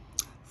a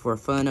for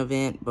fun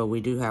event, but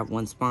we do have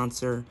one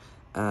sponsor,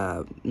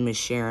 Miss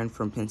Sharon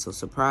from Pencil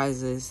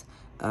Surprises.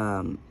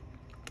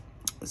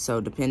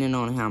 So depending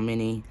on how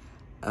many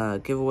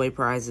giveaway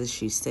prizes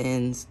she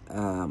sends,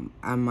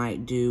 I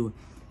might do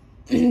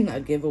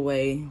a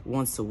giveaway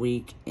once a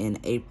week in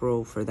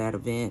April for that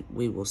event.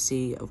 We will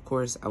see. Of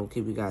course, I will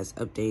keep you guys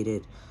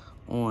updated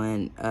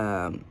on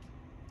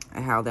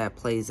how that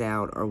plays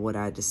out or what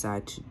I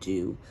decide to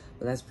do.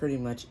 But that's pretty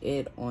much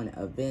it on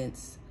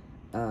events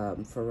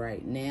for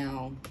right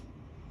now.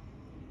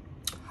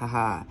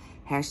 Haha.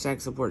 Hashtag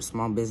Support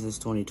Small Business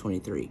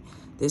 2023.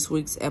 This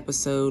week's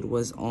episode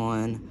was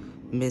on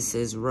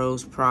Mrs.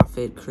 Rose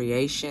Proffitt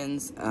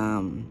Creations.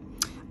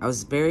 I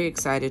was very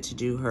excited to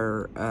do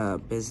her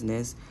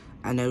business.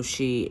 I know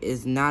she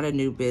is not a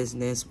new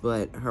business,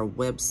 but her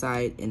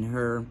website and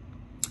her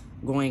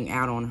going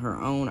out on her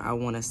own, I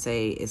want to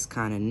say, is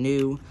kind of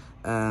new.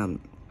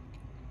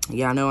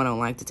 Yeah, I know I don't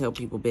like to tell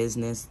people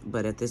business,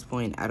 but at this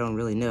point, I don't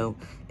really know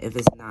if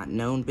it's not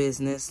known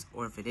business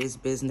or if it is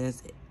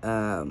business.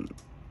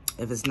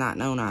 If it's not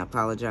known, I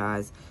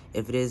apologize.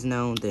 If it is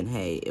known, then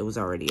hey, it was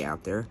already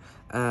out there.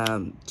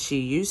 She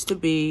used to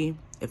be,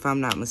 if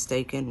I'm not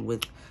mistaken,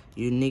 with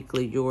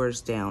Uniquely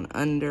Yours Down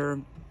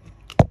Under.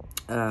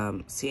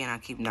 See, and I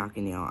keep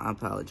knocking y'all. I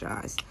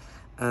apologize.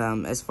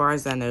 As far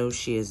as I know,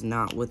 she is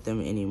not with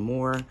them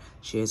anymore.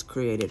 She has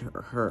created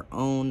her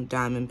own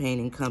diamond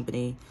painting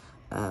company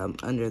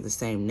under the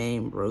same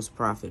name, Rose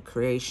Proffitt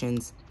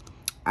Creations.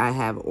 I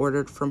have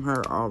ordered from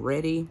her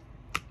already.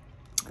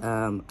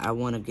 I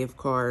won a gift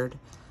card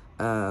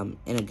in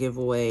a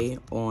giveaway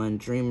on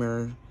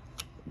Dreamer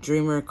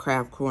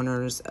Craft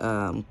Corner's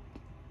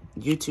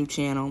YouTube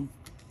channel.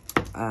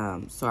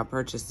 So I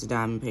purchased the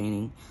diamond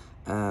painting.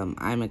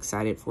 I'm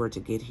excited for it to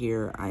get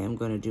here. I am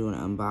going to do an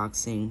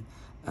unboxing.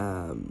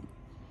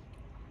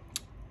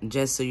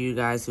 Just so you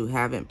guys who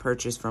haven't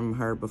purchased from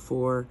her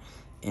before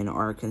and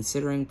are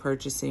considering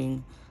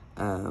purchasing,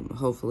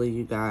 hopefully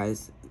you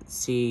guys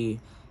see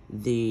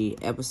the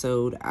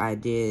episode I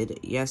did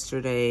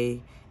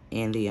yesterday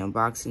and the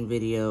unboxing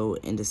video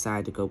and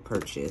decide to go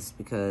purchase,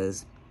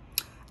 because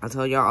I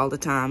tell y'all all the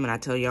time, and I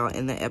tell y'all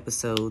in the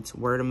episodes,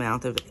 word of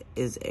mouth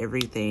is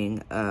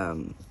everything.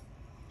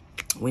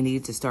 We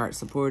need to start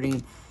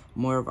supporting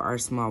more of our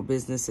small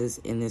businesses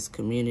in this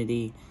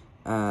community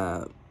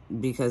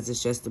because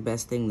it's just the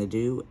best thing to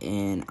do.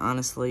 And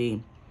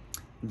honestly,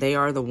 they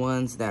are the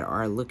ones that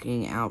are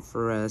looking out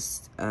for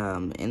us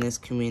in this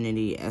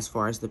community as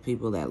far as the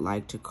people that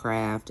like to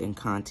craft and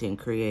content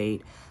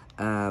create.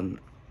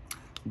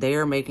 They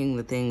are making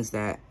the things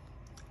that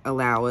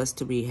allow us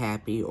to be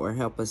happy or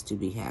help us to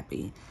be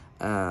happy.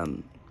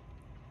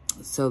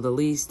 So the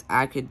least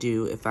I could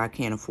do if I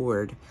can't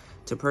afford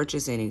to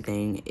purchase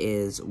anything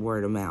is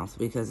word of mouth,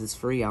 because it's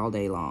free all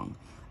day long.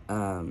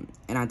 And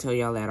I tell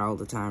y'all that all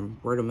the time.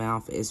 Word of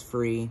mouth is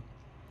free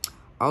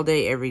all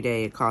day, every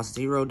day. It costs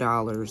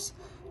 $0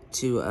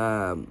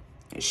 to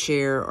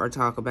share or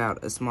talk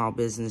about a small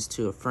business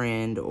to a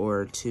friend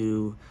or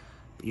to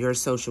your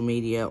social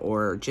media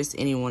or just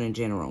anyone in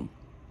general.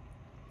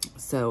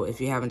 So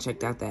if you haven't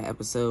checked out that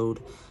episode,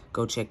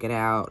 go check it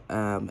out.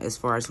 As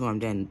far as who I'm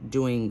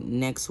doing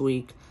next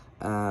week,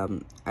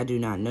 I do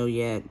not know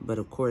yet, but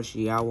of course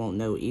y'all won't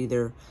know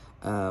either.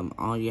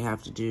 All you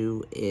have to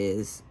do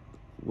is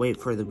wait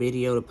for the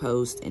video to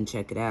post and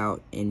check it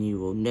out, and you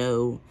will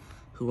know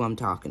who I'm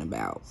talking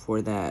about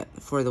for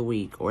the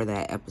week or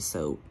that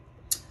episode.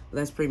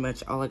 That's pretty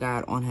much all I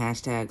got on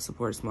hashtag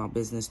Support Small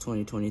Business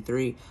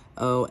 2023.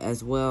 Oh,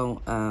 as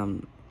well,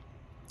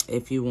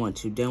 if you want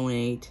to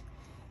donate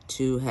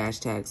to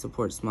hashtag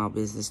Support Small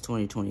Business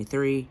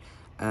 2023,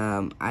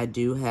 I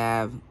do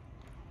have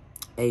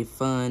a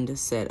fund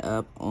set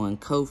up on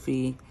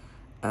Ko-fi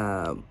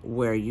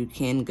where you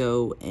can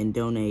go and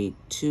donate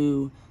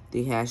to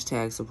the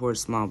hashtag Support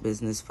Small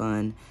Business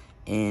Fund,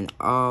 and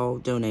all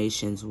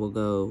donations will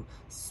go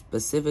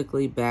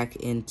specifically back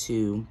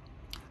into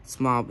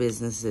small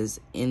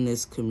businesses in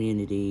this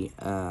community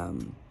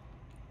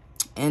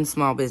and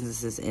small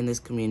businesses in this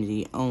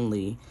community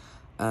only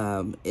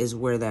is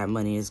where that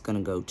money is going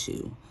to go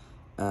to.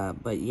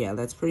 But yeah,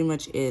 that's pretty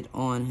much it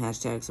on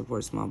hashtag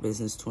Support Small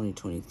Business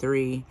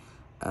 2023.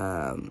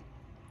 And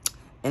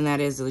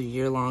that is a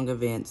year-long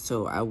event,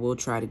 so I will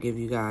try to give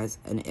you guys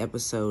an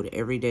episode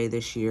every day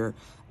this year.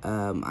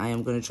 I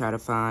am going to try to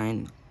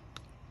find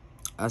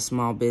a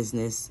small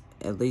business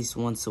at least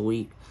once a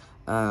week.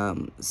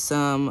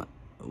 Some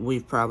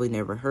we've probably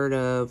never heard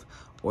of,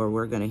 or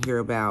we're going to hear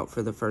about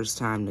for the first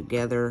time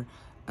together.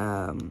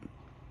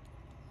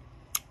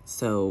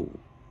 So,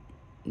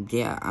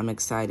 yeah, I'm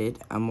excited.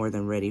 I'm more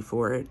than ready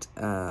for it.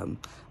 I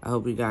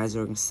hope you guys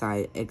are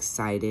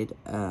excited.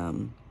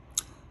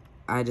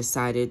 I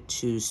decided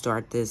to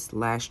start this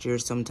last year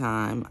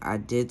sometime. I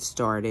did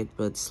start it,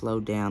 but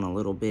slowed down a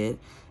little bit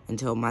and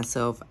told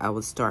myself I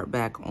would start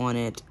back on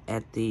it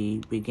at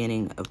the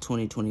beginning of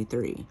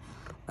 2023.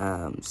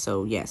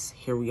 So, yes,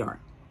 here we are.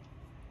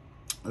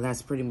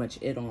 That's pretty much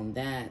it on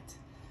that.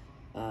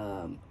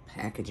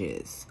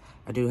 Packages.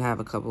 I do have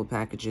a couple of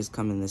packages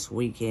coming this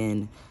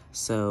weekend,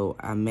 so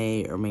I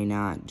may or may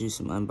not do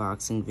some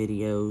unboxing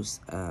videos.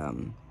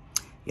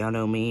 Y'all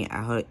know me,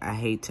 I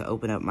hate to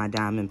open up my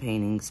diamond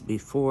paintings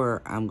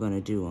before I'm going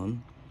to do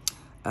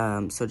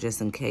them. So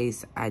just in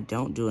case I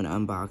don't do an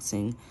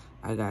unboxing,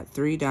 I got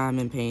 3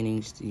 diamond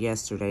paintings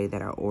yesterday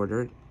that I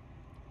ordered.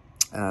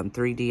 3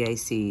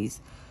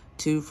 DACs,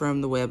 2 from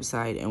the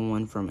website and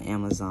 1 from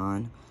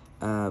Amazon.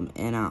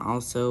 And I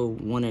also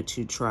wanted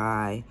to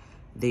try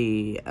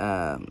the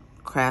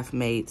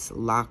Craftmates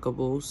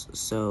lockables,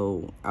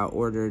 so I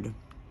ordered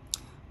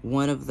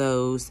one of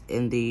those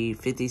in the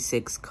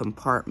 56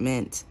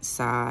 compartment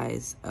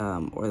size,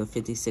 or the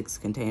 56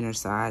 container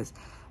size.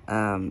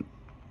 I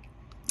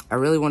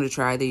really want to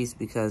try these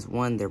because,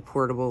 one, they're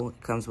portable.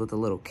 It comes with a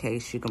little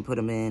case you can put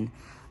them in.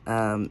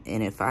 And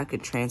if I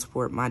could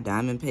transport my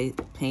diamond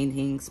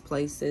paintings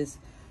places,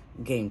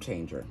 game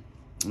changer.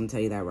 I'm going to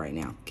tell you that right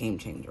now. Game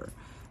changer.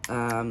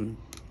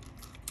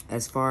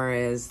 As far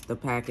as the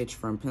package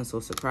from Pencil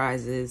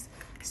Surprises,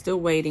 still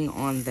waiting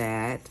on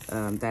that.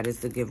 That is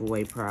the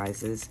giveaway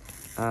prizes.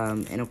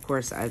 And of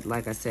course,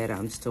 like I said,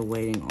 I'm still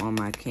waiting on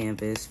my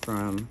canvas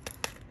from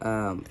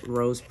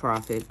Rose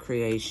Proffitt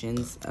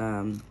Creations.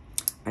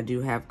 I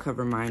do have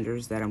cover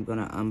minders that I'm going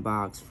to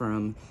unbox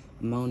from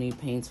Moni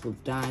Paints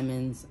with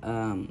Diamonds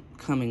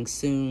coming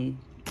soon.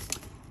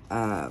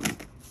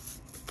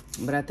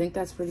 But I think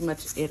that's pretty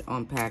much it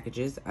on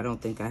packages. I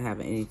don't think I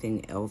have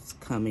anything else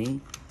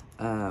coming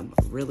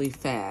really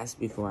fast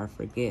before I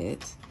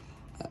forget.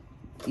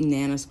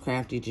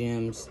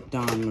 Nanascraftygems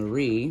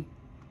Dawnmarie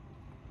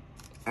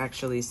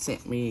actually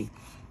sent me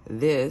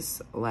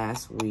this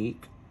last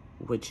week,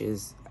 which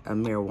is a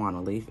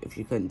marijuana leaf. If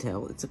you couldn't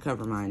tell, it's a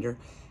cover minder.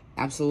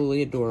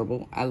 Absolutely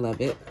adorable. I love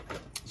it.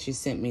 She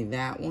sent me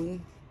that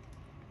one,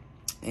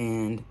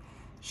 and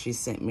she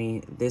sent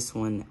me this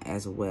one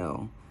as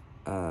well.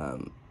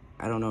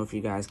 I don't know if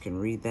you guys can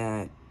read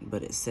that,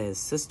 but it says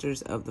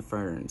Sisters of the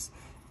Ferns,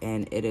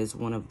 and it is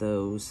one of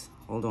those,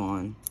 hold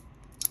on,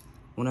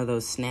 one of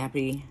those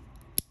snappy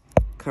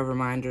cover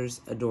minders.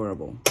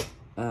 Adorable.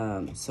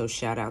 So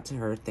shout out to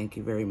her. Thank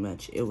you very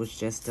much. It was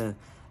just a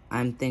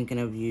I'm thinking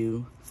of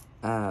you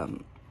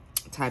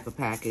type of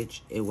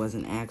package. It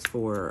wasn't asked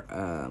for,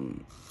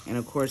 and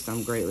of course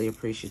I'm greatly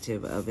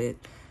appreciative of it.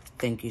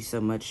 Thank you so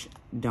much,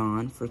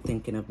 Dawn, for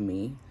thinking of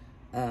me.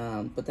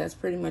 But that's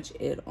pretty much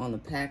it on the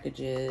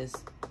packages.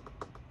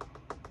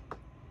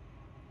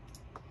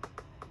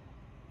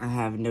 I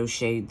have no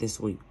shade this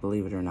week,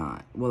 believe it or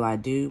not. Well, I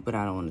do, but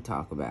I don't want to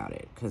talk about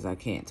it because I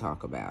can't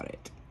talk about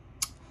it.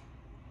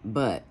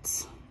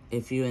 But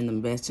if you're in the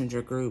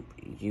Messenger group,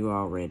 you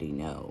already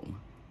know.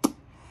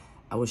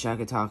 I wish I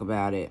could talk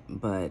about it,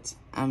 but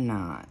I'm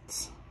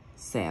not,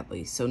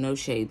 sadly. So no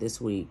shade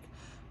this week,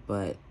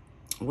 but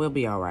we'll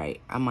be all right.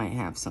 I might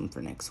have some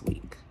for next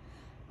week.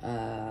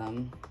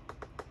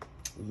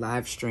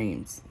 Live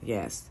streams,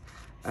 yes.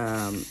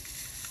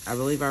 I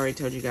believe I already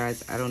told you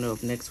guys, I don't know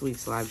if next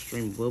week's live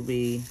stream will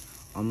be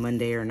on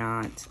Monday or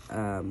not.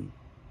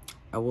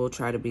 I will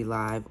try to be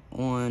live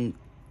on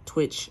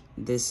Twitch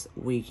this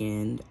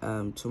weekend,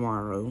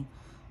 tomorrow,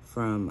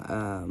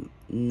 from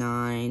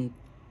 9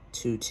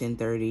 to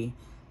 10:30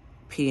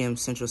 p.m.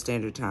 Central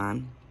Standard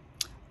Time.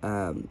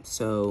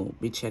 So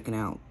be checking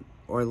out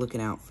or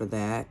looking out for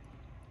that.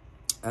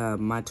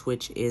 My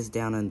Twitch is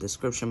down in the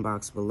description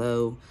box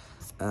below.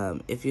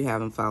 If you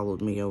haven't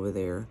followed me over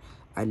there,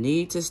 I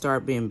need to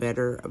start being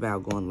better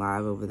about going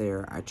live over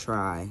there. I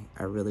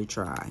really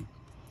try.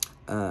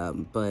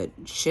 But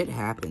shit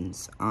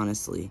happens,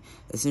 honestly.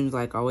 It seems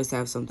like I always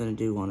have something to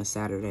do on a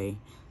Saturday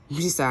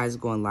besides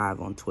going live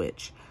on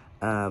Twitch.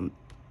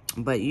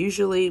 But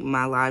usually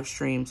my live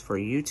streams for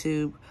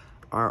YouTube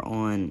are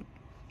on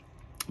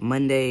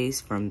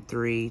Mondays from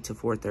 3 to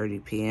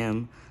 4:30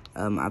 p.m.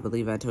 I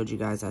believe I told you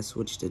guys I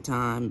switched the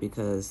time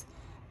because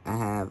I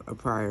have a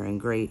prior and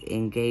great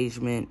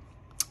engagement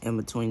in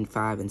between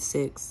 5 and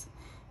 6,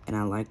 and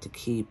I like to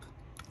keep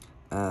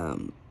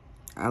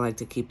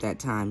that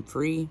time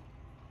free.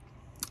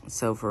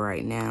 So for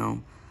right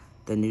now,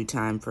 The new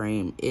time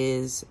frame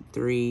is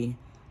 3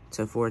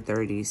 to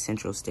 4:30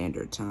 Central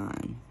Standard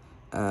Time.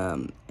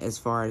 As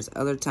far as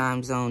other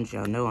time zones,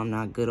 y'all know I'm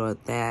not good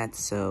at that,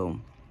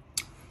 so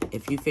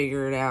if you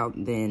figure it out,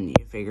 then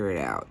you figure it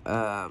out.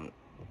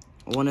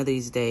 One of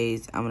these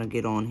days, I'm going to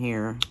get on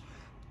here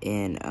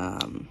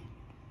and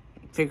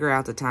figure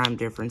out the time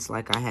difference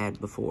like I had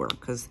before.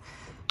 Because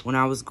when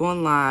I was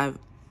going live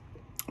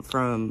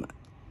from,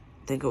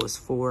 I think it was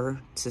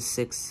 4 to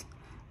 6,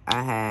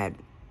 I had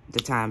the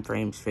time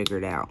frames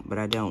figured out, but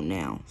I don't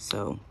now.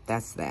 So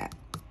that's that.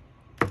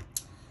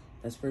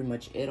 That's pretty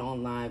much it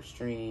on live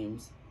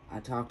streams. I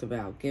talked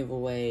about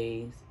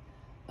giveaways,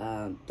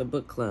 the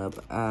book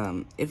club.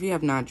 If you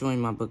have not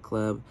joined my book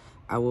club,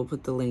 I will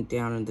put the link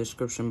down in the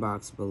description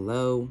box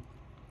below.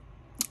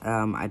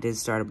 I did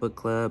start a book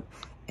club,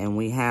 and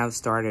we have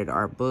started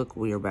our book.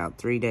 We are about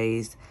 3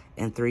 days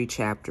and 3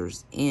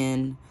 chapters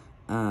in,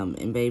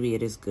 and baby,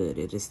 it is good.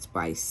 It is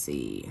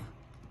spicy.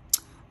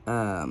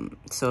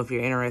 So if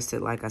you're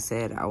interested, like I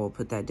said, I will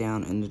put that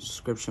down in the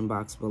description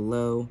box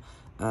below.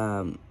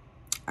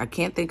 I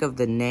can't think of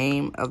the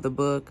name of the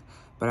book,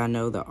 but I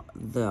know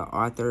the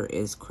author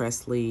is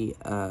Kresley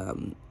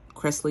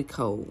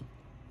Cole.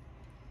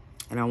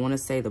 And I want to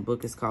say the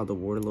book is called The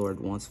Warlord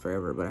Wants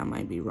Forever, but I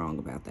might be wrong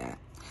about that.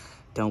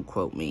 Don't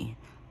quote me.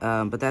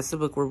 But that's the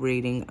book we're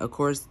reading. Of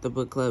course, the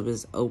book club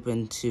is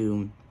open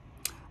to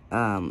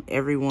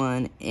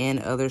everyone and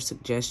other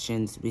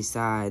suggestions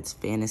besides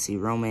fantasy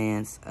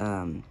romance.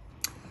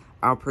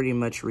 I'll pretty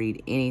much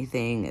read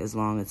anything as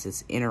long as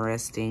it's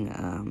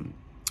interesting.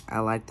 I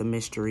like the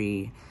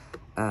mystery,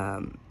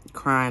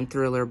 crime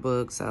thriller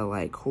books. I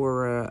like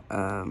horror,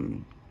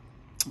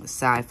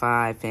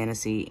 sci-fi,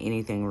 fantasy,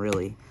 anything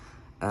really.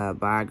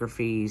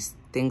 Biographies,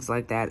 things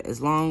like that, as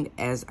long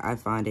as I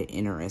find it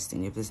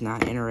interesting. If it's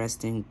not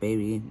interesting,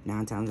 baby,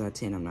 9 times out of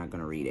 10, I'm not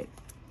going to read it.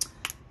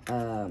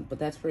 But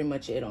that's pretty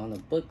much it on the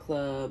book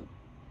club.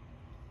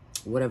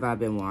 What have I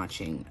been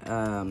watching?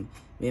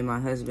 Me and my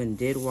husband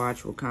did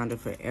watch Wakanda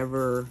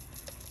Forever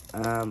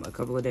a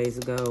couple of days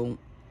ago.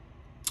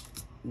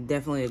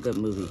 Definitely a good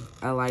movie.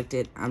 I liked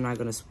it. I'm not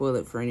going to spoil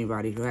it for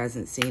anybody who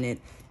hasn't seen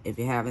it. If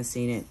you haven't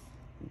seen it,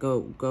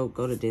 go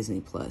to Disney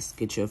Plus.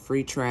 Get you a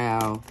free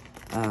trial.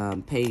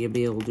 Pay your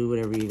bill. Do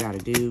whatever you got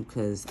to do,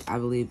 because I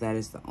believe that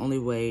is the only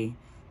way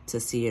to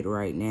see it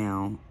right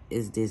now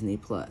is Disney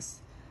Plus.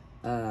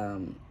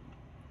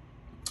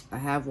 I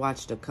have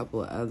watched a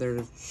couple of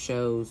other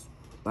shows,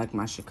 like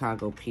my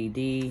Chicago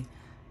PD,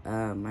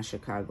 my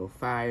Chicago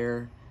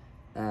Fire.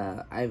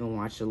 I even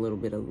watched a little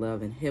bit of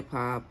Love and Hip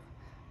Hop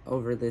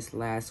over this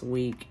last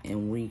week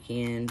and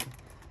weekend.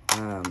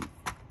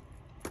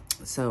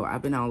 So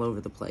I've been all over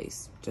the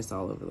place, just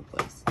all over the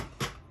place.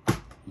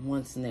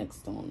 What's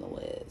next on the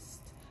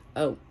list?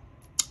 Oh,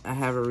 I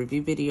have a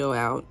review video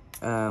out.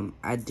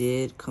 I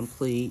did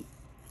complete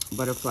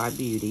Butterfly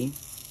Beauty.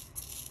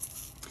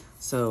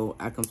 So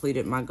I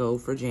completed my goal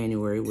for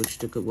January, which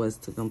was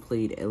to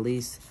complete at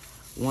least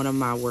one of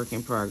my work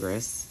in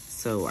progress.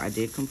 So I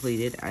did complete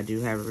it. I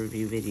do have a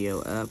review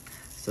video up.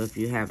 So if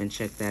you haven't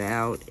checked that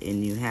out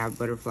and you have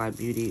Butterfly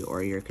Beauty,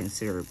 or you're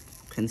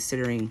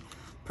considering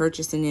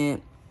purchasing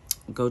it,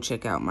 go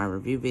check out my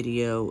review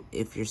video.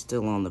 If you're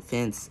still on the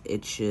fence,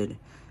 it should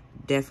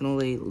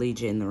definitely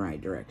lead you in the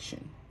right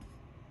direction.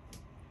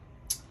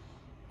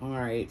 All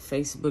right,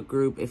 Facebook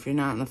group. If you're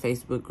not in the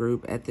Facebook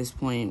group at this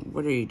point,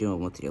 what are you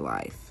doing with your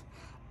life?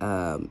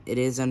 It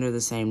is under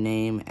the same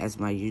name as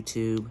my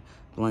YouTube,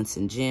 Blunts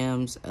and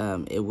Gems.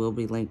 It will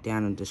be linked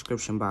down in the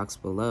description box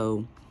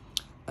below.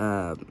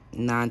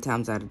 9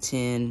 times out of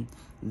 10,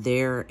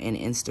 there and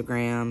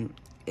Instagram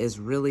is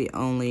really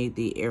only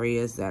the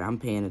areas that I'm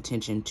paying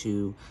attention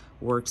to.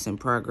 Works in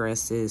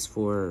progresses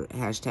for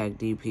hashtag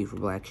DP for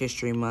Black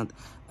History Month.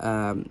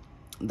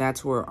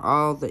 That's where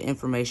all the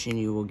information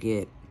you will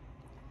get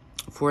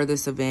for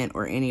this event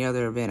or any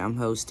other event I'm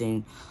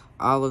hosting.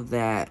 All of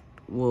that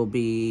will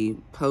be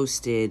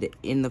posted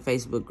in the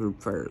Facebook group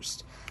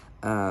first.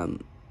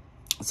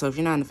 So if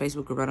you're not in the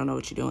Facebook group, I don't know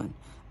what you're doing.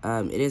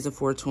 It is a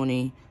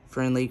 420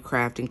 friendly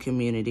crafting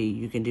community.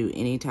 You can do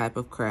any type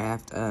of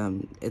craft.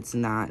 It's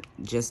not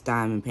just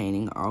diamond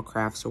painting. All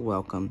crafts are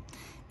welcome.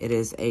 It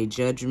is a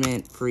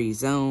judgment-free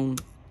zone.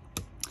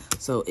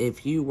 So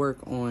if you work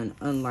on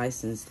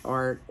unlicensed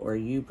art or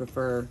you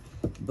prefer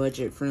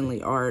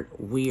budget-friendly art,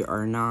 we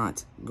are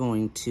not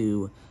going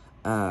to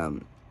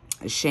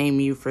shame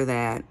you for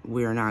that.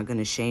 We are not going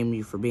to shame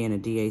you for being a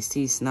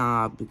DAC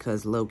snob,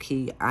 because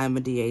low-key, I'm a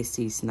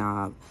DAC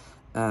snob.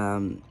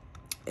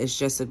 It's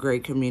just a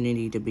great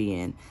community to be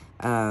in.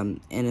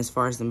 And as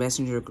far as the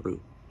messenger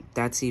group,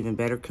 that's even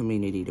better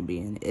community to be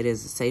in. It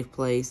is a safe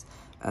place.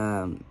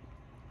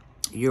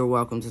 You're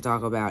welcome to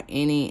talk about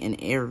any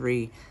and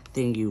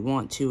everything you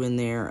want to in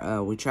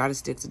there. We try to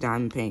stick to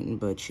diamond painting,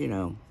 but, you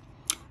know,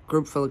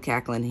 group full of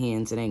cackling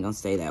hens, it ain't going to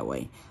stay that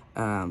way.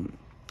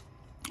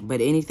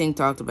 But anything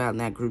talked about in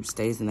that group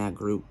stays in that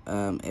group.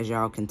 As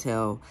y'all can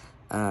tell,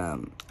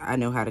 I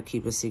know how to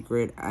keep a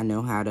secret. I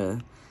know how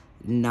to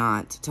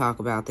not talk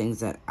about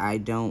things that I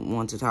don't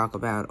want to talk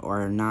about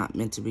or are not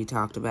meant to be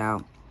talked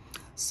about.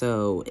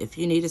 So if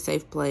you need a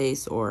safe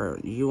place or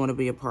you want to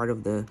be a part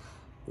of the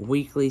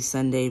weekly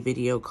Sunday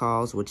video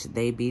calls, which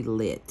they be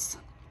lit.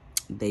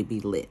 They be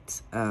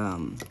lit.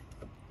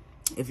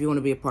 If you want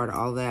to be a part of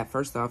all that,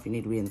 first off, you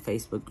need to be in the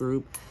Facebook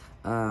group.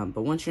 But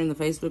once you're in the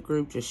Facebook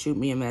group, just shoot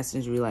me a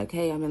message. Be like,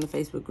 hey, I'm in the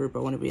Facebook group. I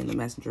want to be in the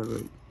Messenger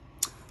group.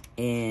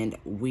 And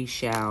we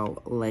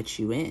shall let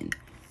you in.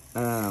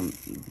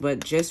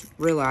 But just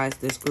realize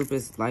this group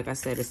is, like I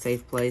said, a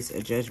safe place,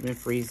 a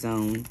judgment-free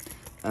zone.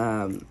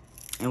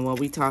 And what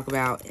we talk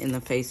about in the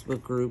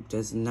Facebook group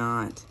does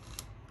not,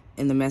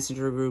 in the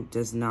Messenger group,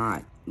 does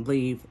not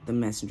leave the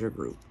Messenger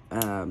group.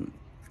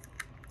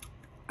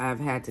 I've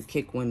had to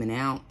kick women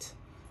out.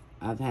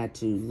 I've had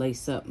to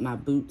lace up my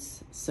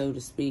boots, so to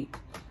speak,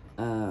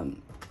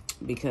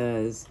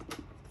 because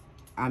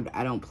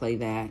I don't play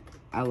that.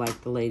 I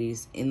like the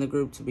ladies in the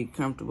group to be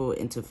comfortable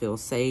and to feel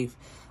safe.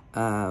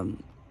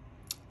 And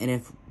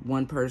if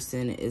one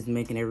person is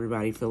making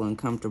everybody feel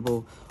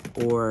uncomfortable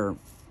or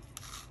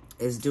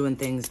is doing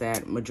things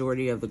that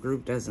majority of the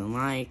group doesn't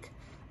like,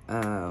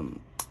 that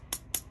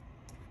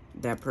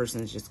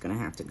person is just going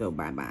to have to go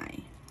bye-bye.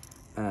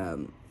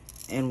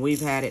 And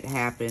we've had it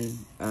happen.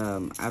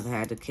 I've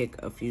had to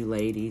kick a few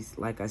ladies,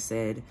 like I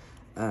said.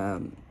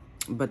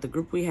 But the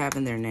group we have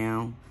in there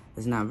now,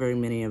 there's not very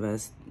many of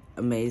us.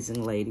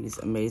 Amazing ladies,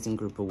 amazing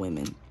group of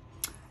women.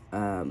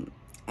 And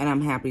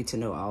I'm happy to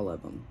know all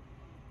of them.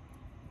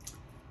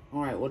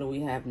 All right, what do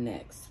we have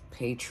next?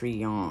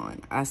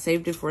 Patreon. I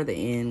saved it for the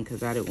end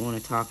because I didn't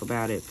want to talk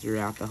about it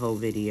throughout the whole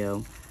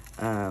video.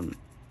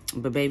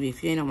 But baby,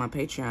 if you ain't on my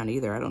Patreon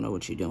either, I don't know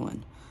what you're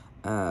doing.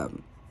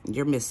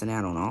 You're missing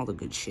out on all the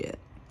good shit.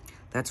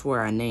 That's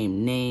where I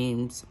name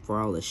names for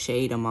all the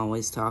shade I'm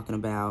always talking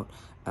about.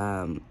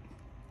 I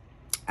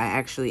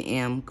actually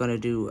am going to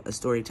do a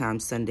Storytime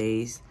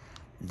Sundays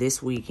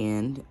this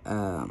weekend.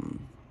 I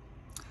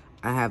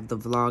have the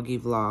vloggy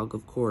vlog,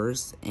 of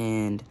course,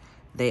 and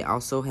they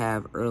also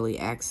have early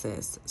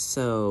access.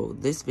 So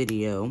this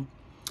video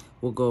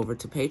will go over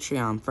to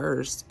Patreon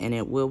first, and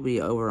it will be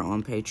over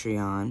on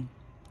Patreon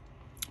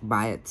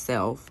by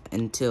itself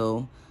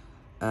until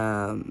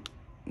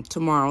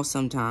tomorrow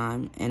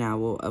sometime, and I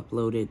will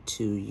upload it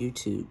to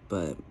YouTube.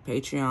 But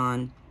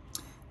Patreon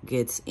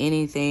gets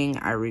anything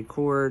I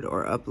record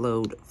or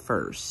upload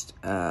first.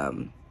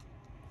 So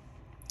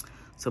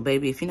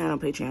baby, if you're not on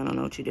Patreon, I don't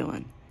know what you're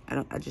doing.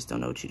 I just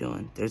don't know what you're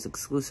doing. There's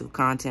exclusive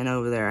content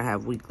over there. I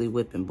have weekly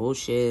whipping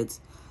bullshits,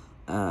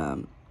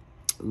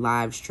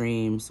 live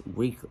streams,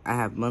 I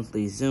have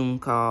monthly Zoom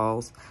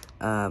calls.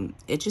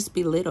 It just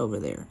be lit over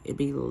there. It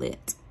be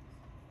lit.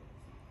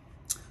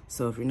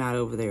 So if you're not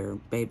over there,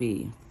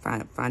 baby,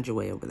 find your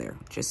way over there.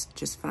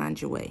 Just find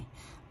your way.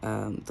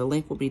 The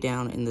link will be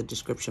down in the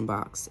description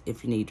box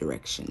if you need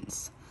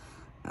directions.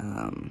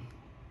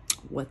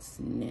 What's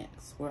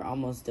next? We're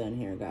almost done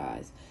here,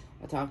 guys.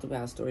 I talked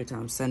about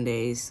Storytime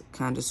Sundays,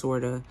 kind of,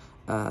 sort of.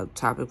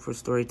 Topic for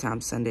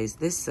Storytime Sundays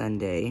this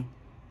Sunday,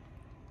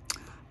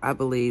 I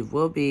believe,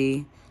 will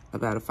be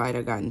about a fight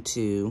I got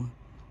into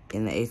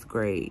in the 8th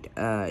grade.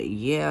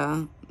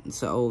 Yeah,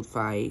 it's an old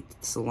fight.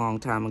 It's a long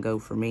time ago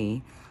for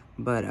me.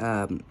 But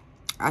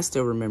I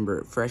still remember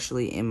it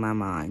freshly in my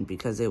mind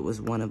because it was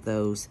one of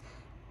those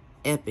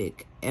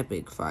epic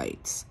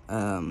fights.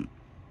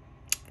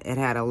 It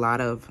had a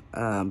lot of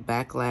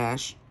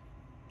backlash,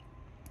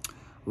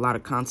 a lot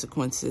of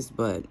consequences,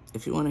 but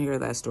if you want to hear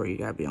that story, you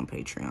gotta be on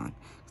Patreon,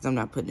 because I'm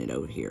not putting it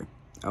over here.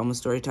 All my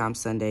Storytime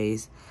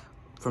Sundays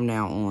from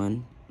now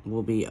on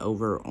will be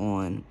over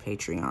on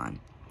Patreon,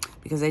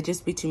 because they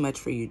just be too much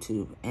for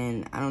YouTube,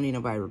 and I don't need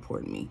nobody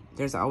reporting me.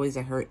 There's always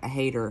a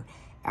hater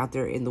out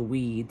there in the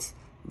weeds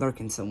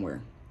lurking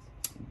somewhere.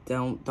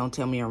 Don't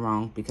tell me I'm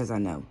wrong, because I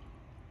know.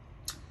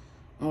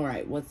 All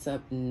right, what's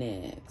up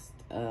next?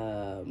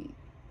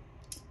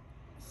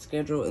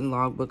 Schedule and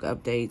logbook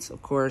updates.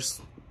 Of course,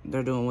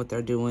 they're doing what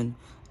they're doing.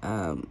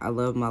 I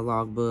love my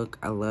logbook.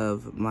 I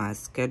love my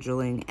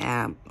scheduling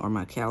app, or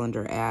my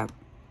calendar app.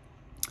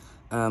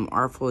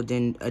 Artful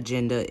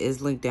Agenda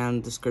is linked down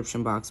in the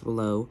description box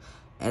below,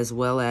 as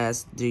well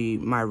as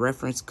my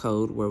reference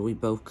code where we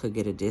both could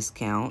get a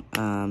discount.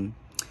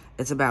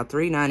 It's about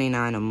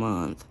 $3.99 a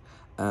month.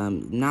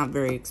 Not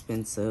very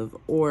expensive,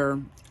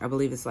 or I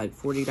believe it's like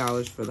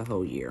 $40 for the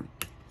whole year.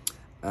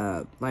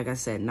 Like I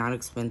said, not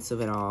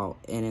expensive at all,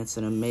 and it's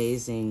an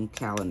amazing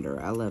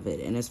calendar. I love it.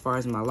 And as far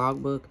as my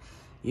logbook,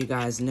 you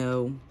guys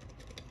know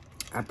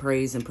I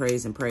praise and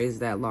praise and praise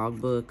that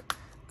logbook.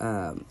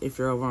 If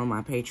you're over on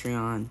my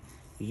Patreon,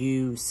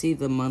 you see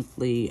the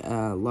monthly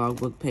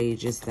logbook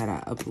pages that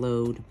I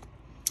upload,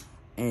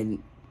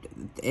 and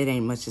it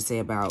ain't much to say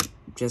about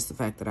just the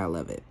fact that I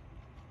love it.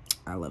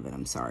 I love it.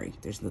 I'm sorry.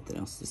 There's nothing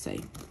else to say.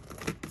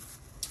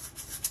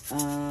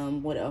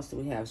 What else do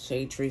we have?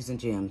 Shade Trees and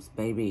Gems,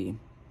 baby.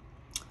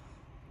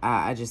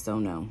 I just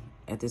don't know.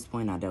 At this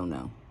point, I don't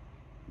know.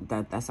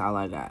 That's all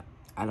I got.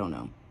 I don't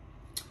know.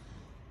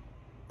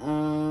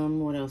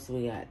 What else do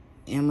we got?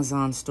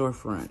 Amazon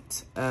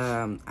storefront.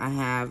 I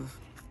have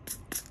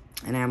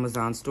an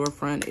Amazon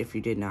storefront. If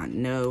you did not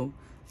know,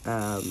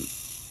 I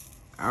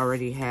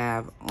already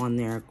have on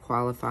there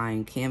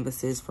qualifying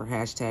canvases for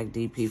hashtag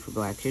DP for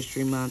Black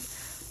History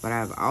Month, but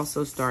I've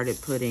also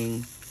started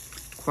putting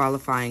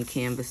qualifying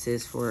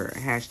canvases for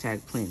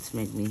hashtag Plants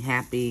Make Me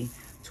Happy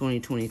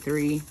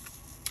 2023.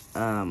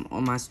 On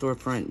my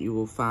storefront, you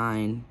will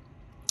find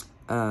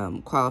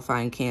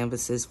qualifying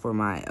canvases for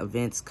my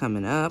events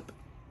coming up,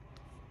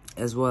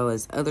 as well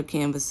as other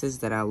canvases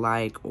that I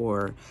like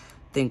or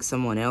think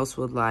someone else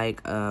would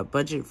like,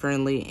 budget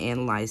friendly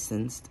and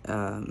licensed.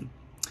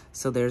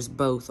 So there's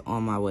both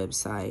on my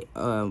website,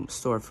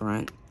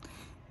 storefront,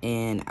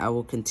 and I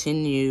will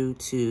continue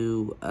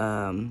to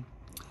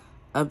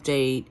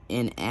update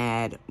and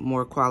add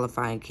more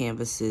qualifying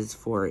canvases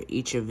for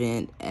each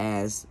event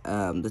as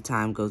the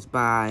time goes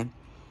by.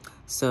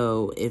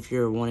 So if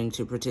you're wanting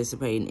to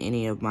participate in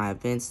any of my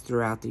events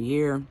throughout the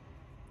year,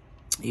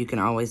 you can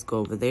always go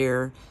over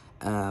there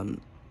and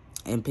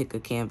pick a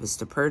canvas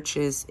to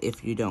purchase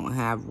if you don't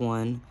have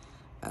one.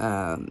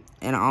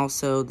 And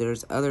also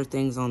there's other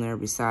things on there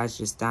besides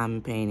just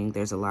diamond painting.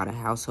 There's a lot of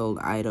household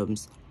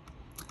items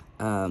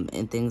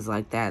and things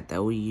like that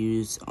that we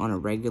use on a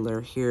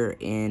regular here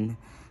in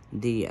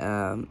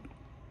the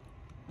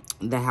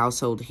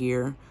household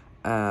here.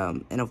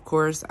 And of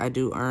course, I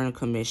do earn a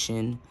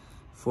commission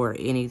for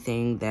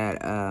anything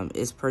that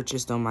is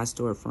purchased on my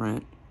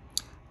storefront.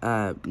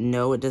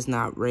 No, it does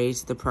not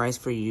raise the price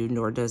for you,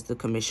 nor does the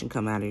commission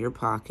come out of your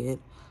pocket.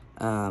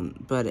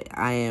 But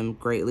I am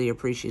greatly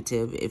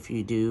appreciative if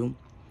you do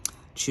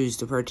choose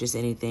to purchase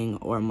anything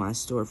on my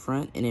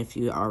storefront. And if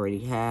you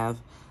already have,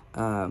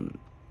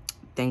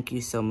 thank you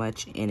so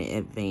much in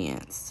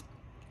advance.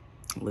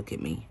 Look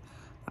at me.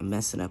 I'm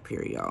messing up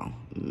here, y'all.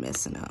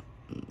 Messing up.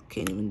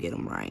 Can't even get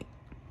them right.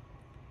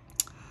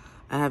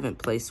 I haven't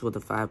placed with a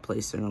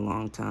 5-placer in a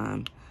long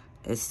time.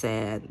 It's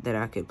sad that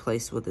I could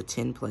place with a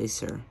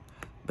 10-placer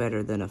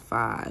better than a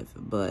 5.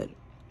 But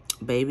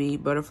Baby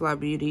Butterfly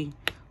Beauty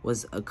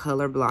was a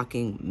color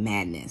blocking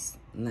madness.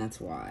 And that's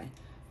why.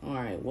 All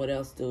right, what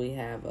else do we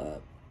have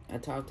up? I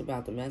talked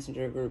about the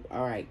messenger group.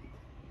 All right,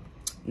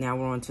 now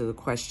we're on to the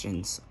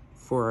questions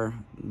for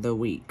the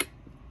week.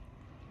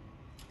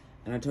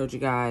 And I told you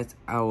guys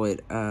I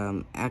would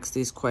ask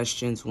these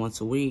questions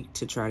once a week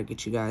to try to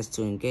get you guys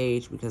to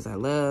engage, because I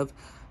love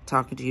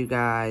talking to you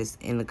guys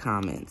in the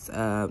comments.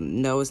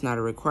 No, it's not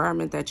a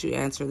requirement that you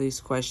answer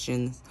these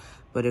questions,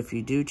 but if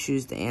you do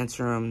choose to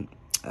answer them,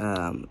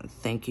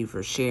 thank you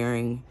for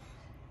sharing.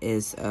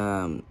 Is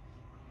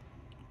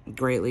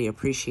greatly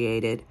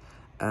appreciated.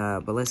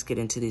 But let's get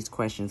into these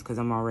questions because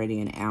I'm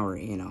already an hour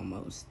in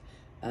almost.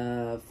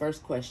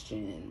 First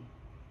question.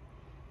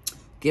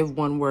 Give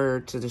one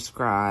word to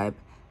describe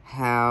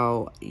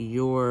how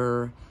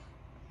your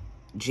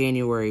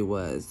January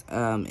was.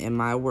 And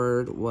my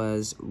word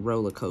was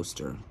roller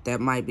coaster. That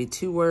might be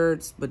 2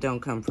 words, but don't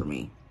come for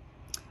me.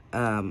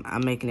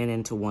 I'm making it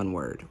into 1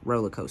 word.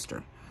 Roller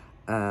coaster.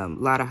 A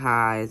lot of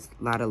highs,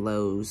 a lot of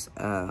lows.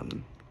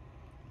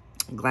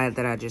 Glad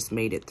that I just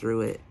made it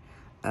through it.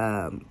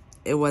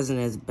 It wasn't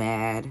as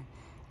bad.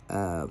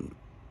 Now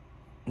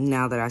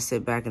that I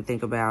sit back and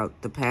think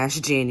about the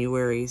past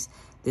Januaries,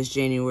 this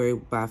January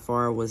by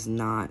far was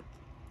not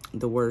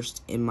the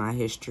worst in my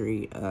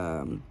history.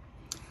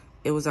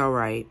 It was all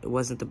right. It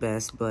wasn't the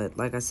best, but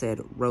like I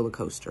said, roller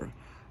coaster.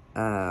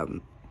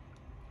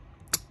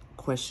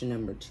 Question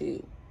number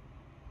 2.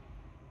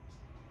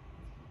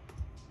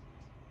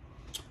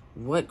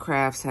 What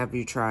crafts have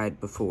you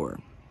tried before?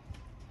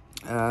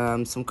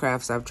 Some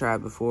crafts I've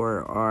tried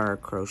before are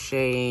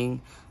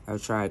crocheting.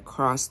 I've tried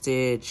cross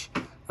stitch,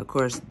 of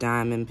course,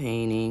 diamond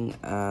painting,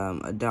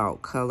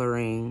 adult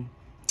coloring.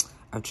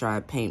 I've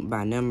tried paint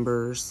by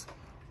numbers,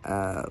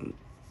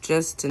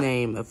 just to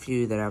name a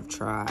few that I've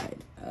tried.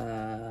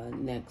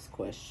 Next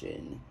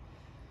question.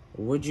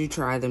 Would you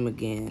try them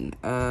again?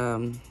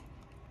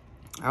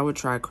 I would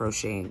try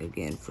crocheting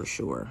again for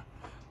sure.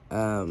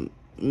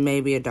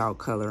 Maybe adult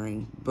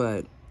coloring,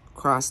 but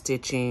cross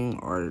stitching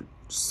or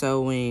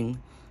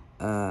sewing,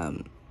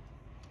 no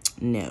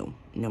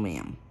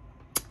ma'am,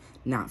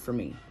 not for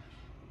me.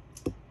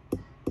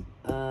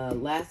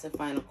 Last and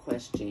final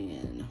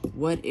question.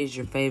 What is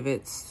your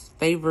favorite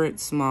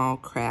small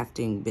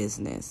crafting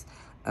business?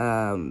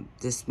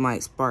 This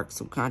might spark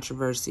some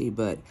controversy,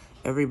 but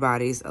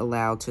everybody's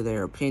allowed to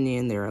their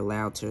opinion. They're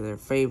allowed to their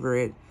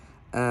favorite.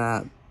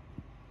 And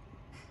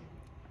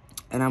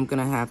I'm going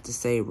to have to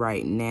say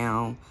right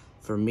now,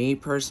 for me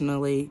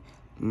personally,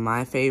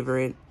 my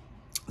favorite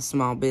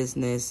small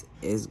business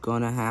is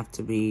going to have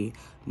to be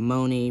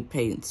Moni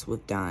Paints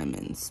with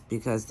Diamonds,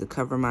 because the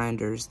cover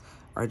minders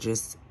are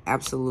just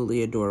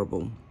absolutely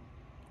adorable.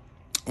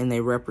 And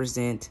they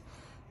represent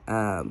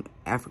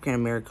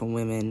African-American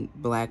women,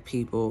 Black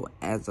people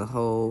as a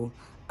whole,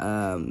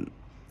 in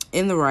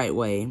the right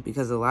way,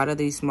 because a lot of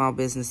these small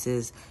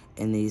businesses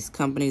and these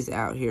companies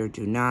out here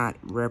do not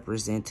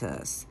represent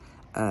us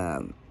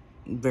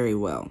very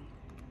well.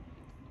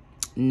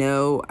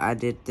 No,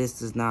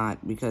 this is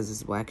not because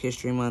it's Black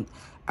History Month.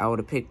 I would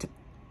have picked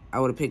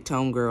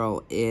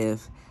Homegirl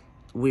if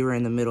we were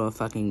in the middle of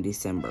fucking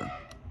December.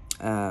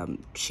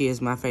 She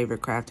is my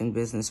favorite crafting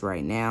business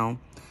right now.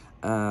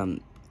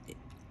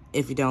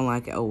 If you don't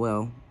like it, oh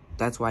well.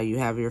 That's why you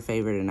have your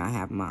favorite and I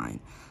have mine.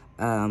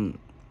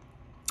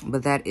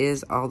 But that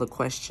is all the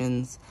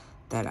questions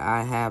that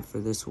I have for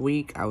this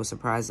week. I was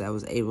surprised that I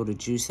was able to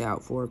juice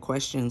out 4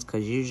 questions,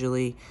 because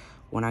usually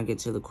when I get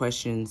to the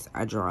questions,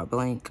 I draw a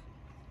blank.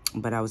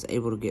 But I was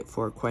able to get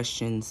 4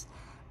 questions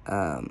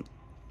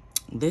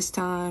this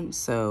time.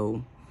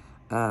 So,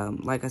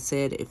 like I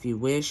said, if you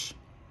wish,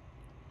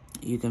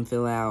 you can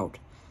fill out,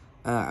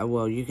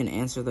 well, you can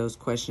answer those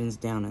questions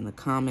down in the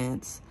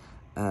comments.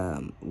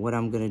 What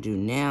I'm going to do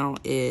now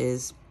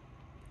is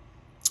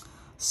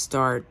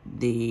start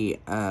the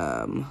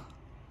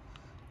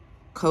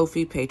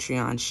Ko-fi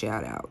Patreon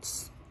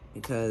shoutouts,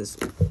 because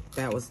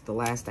that was the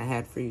last I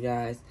had for you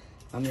guys.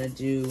 I'm going to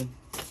do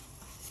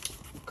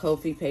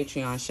Ko-fi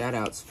Patreon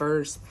shoutouts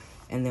first,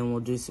 and then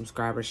we'll do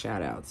subscriber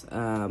shoutouts.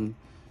 And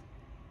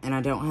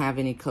I don't have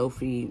any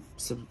Ko-fi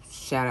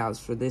shoutouts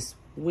for this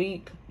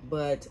week,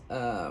 but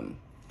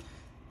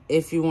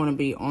if you want to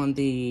be on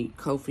the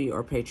Ko-fi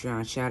or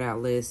Patreon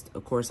shoutout list,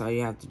 of course, all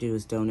you have to do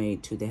is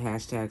donate to the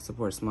hashtag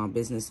Support Small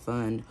Business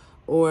Fund,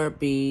 or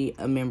be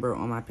a member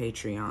on my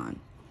Patreon.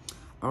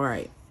 All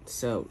right,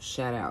 so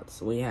shoutouts.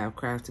 We have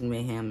Crafting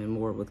Mayhem and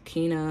More with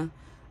Kina,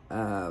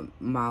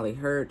 Molly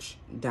Hirsch,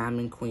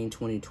 Diamond Queen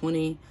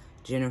 2020,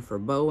 Jennifer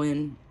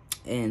Bowen,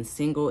 and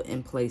Single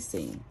and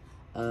Placing.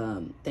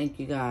 Thank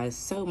you guys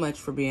so much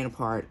for being a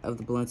part of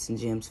the Blunts and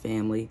Gems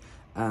family.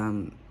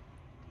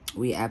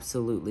 We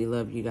absolutely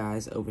love you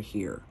guys over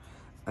here.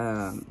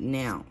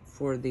 Now,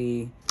 for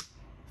the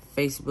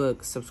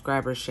Facebook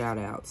subscriber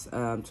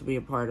shoutouts, to be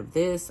a part of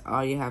this,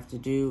 all you have to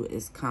do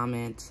is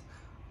comment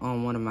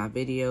on one of my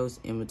videos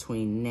in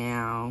between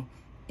now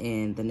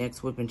and the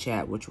next whip and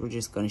chat, which we're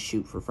just going to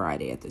shoot for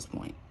Friday at this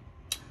point.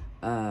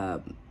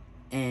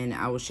 And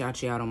I will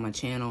shout you out on my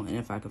channel, and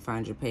if I can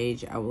find your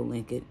page, I will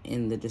link it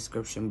in the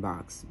description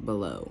box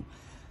below.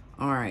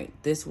 All right,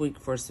 this week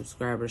for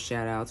subscriber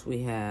shoutouts,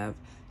 we have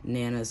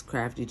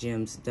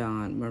Nanascraftygems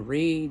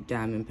Dawnmarie,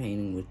 Diamond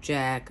Painting with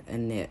Jack,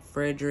 Annette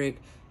Fredrick,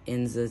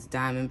 Enza's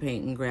Diamond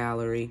Painting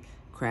Gallery,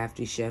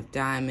 Crafty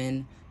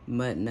ChefDiamond,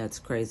 Muttnutt's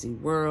Crazy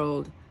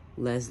World,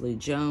 Leslie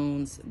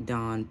Jones,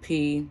 Dawn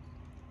P,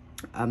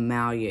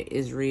 Amalya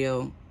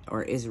Israel,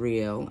 or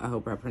Israel, I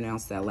hope I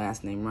pronounced that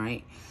last name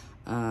right,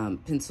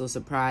 Pencil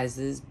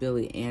Surprises,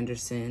 Billie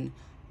Anderson,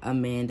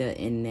 Amanda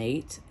and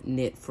Nate,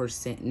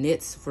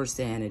 Knits for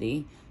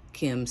Sanity,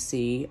 Kim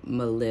C,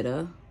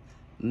 Melitta,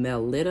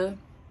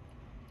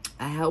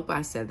 I hope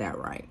I said that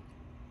right.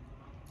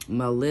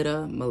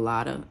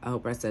 Melitta, I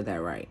hope I said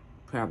that right.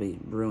 Probably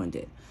ruined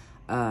it.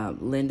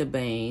 Linda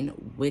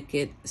Bain,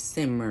 Wicked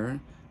Simmer,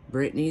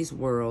 Brittany's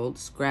World,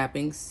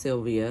 Scrapping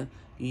Sylvia,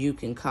 You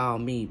Can Call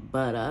Me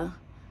Butter,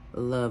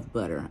 Love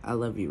Butter. I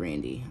love you,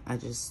 Randy. I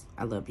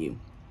love you.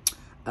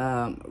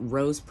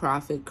 Rose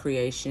Proffitt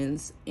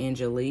Creations,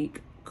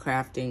 Angelique,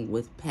 Crafting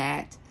with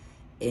Pat,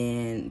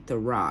 and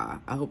Thurayya.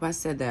 I hope I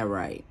said that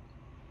right.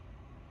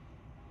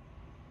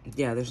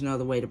 Yeah, there's no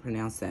other way to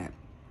pronounce that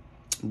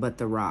but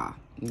Thurayya.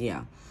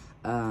 Yeah.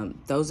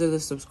 Those are the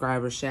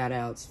subscriber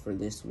shoutouts for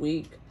this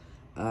week.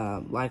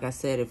 Like I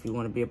said, if you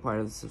want to be a part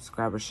of the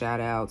subscriber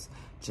shoutouts,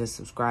 just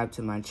subscribe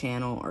to my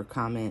channel or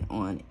comment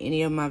on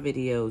any of my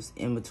videos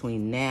in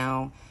between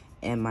now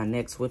and my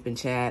next whip and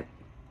chat,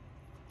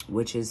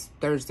 which is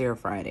Thursday or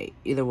Friday.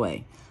 Either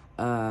way.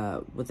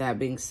 With that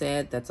being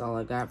said, that's all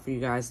I got for you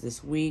guys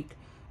this week.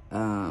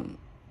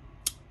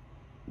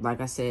 Like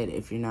I said,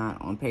 if you're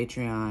not on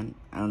Patreon,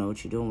 I don't know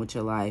what you're doing with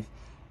your life,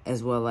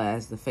 as well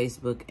as the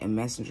Facebook and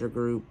Messenger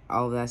group.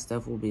 All of that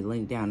stuff will be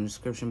linked down in the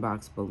description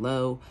box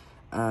below.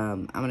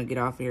 I'm going to get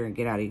off here and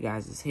get out of you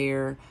guys'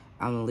 hair.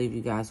 I'm going to leave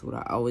you guys what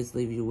I always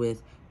leave you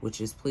with,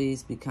 which is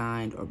please be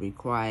kind or be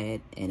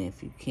quiet. And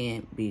if you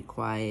can't be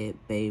quiet,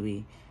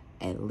 baby,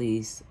 at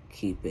least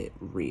keep it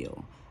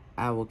real.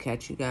 I will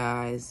catch you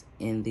guys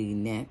in the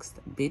next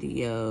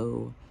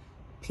video.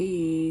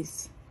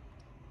 Peace.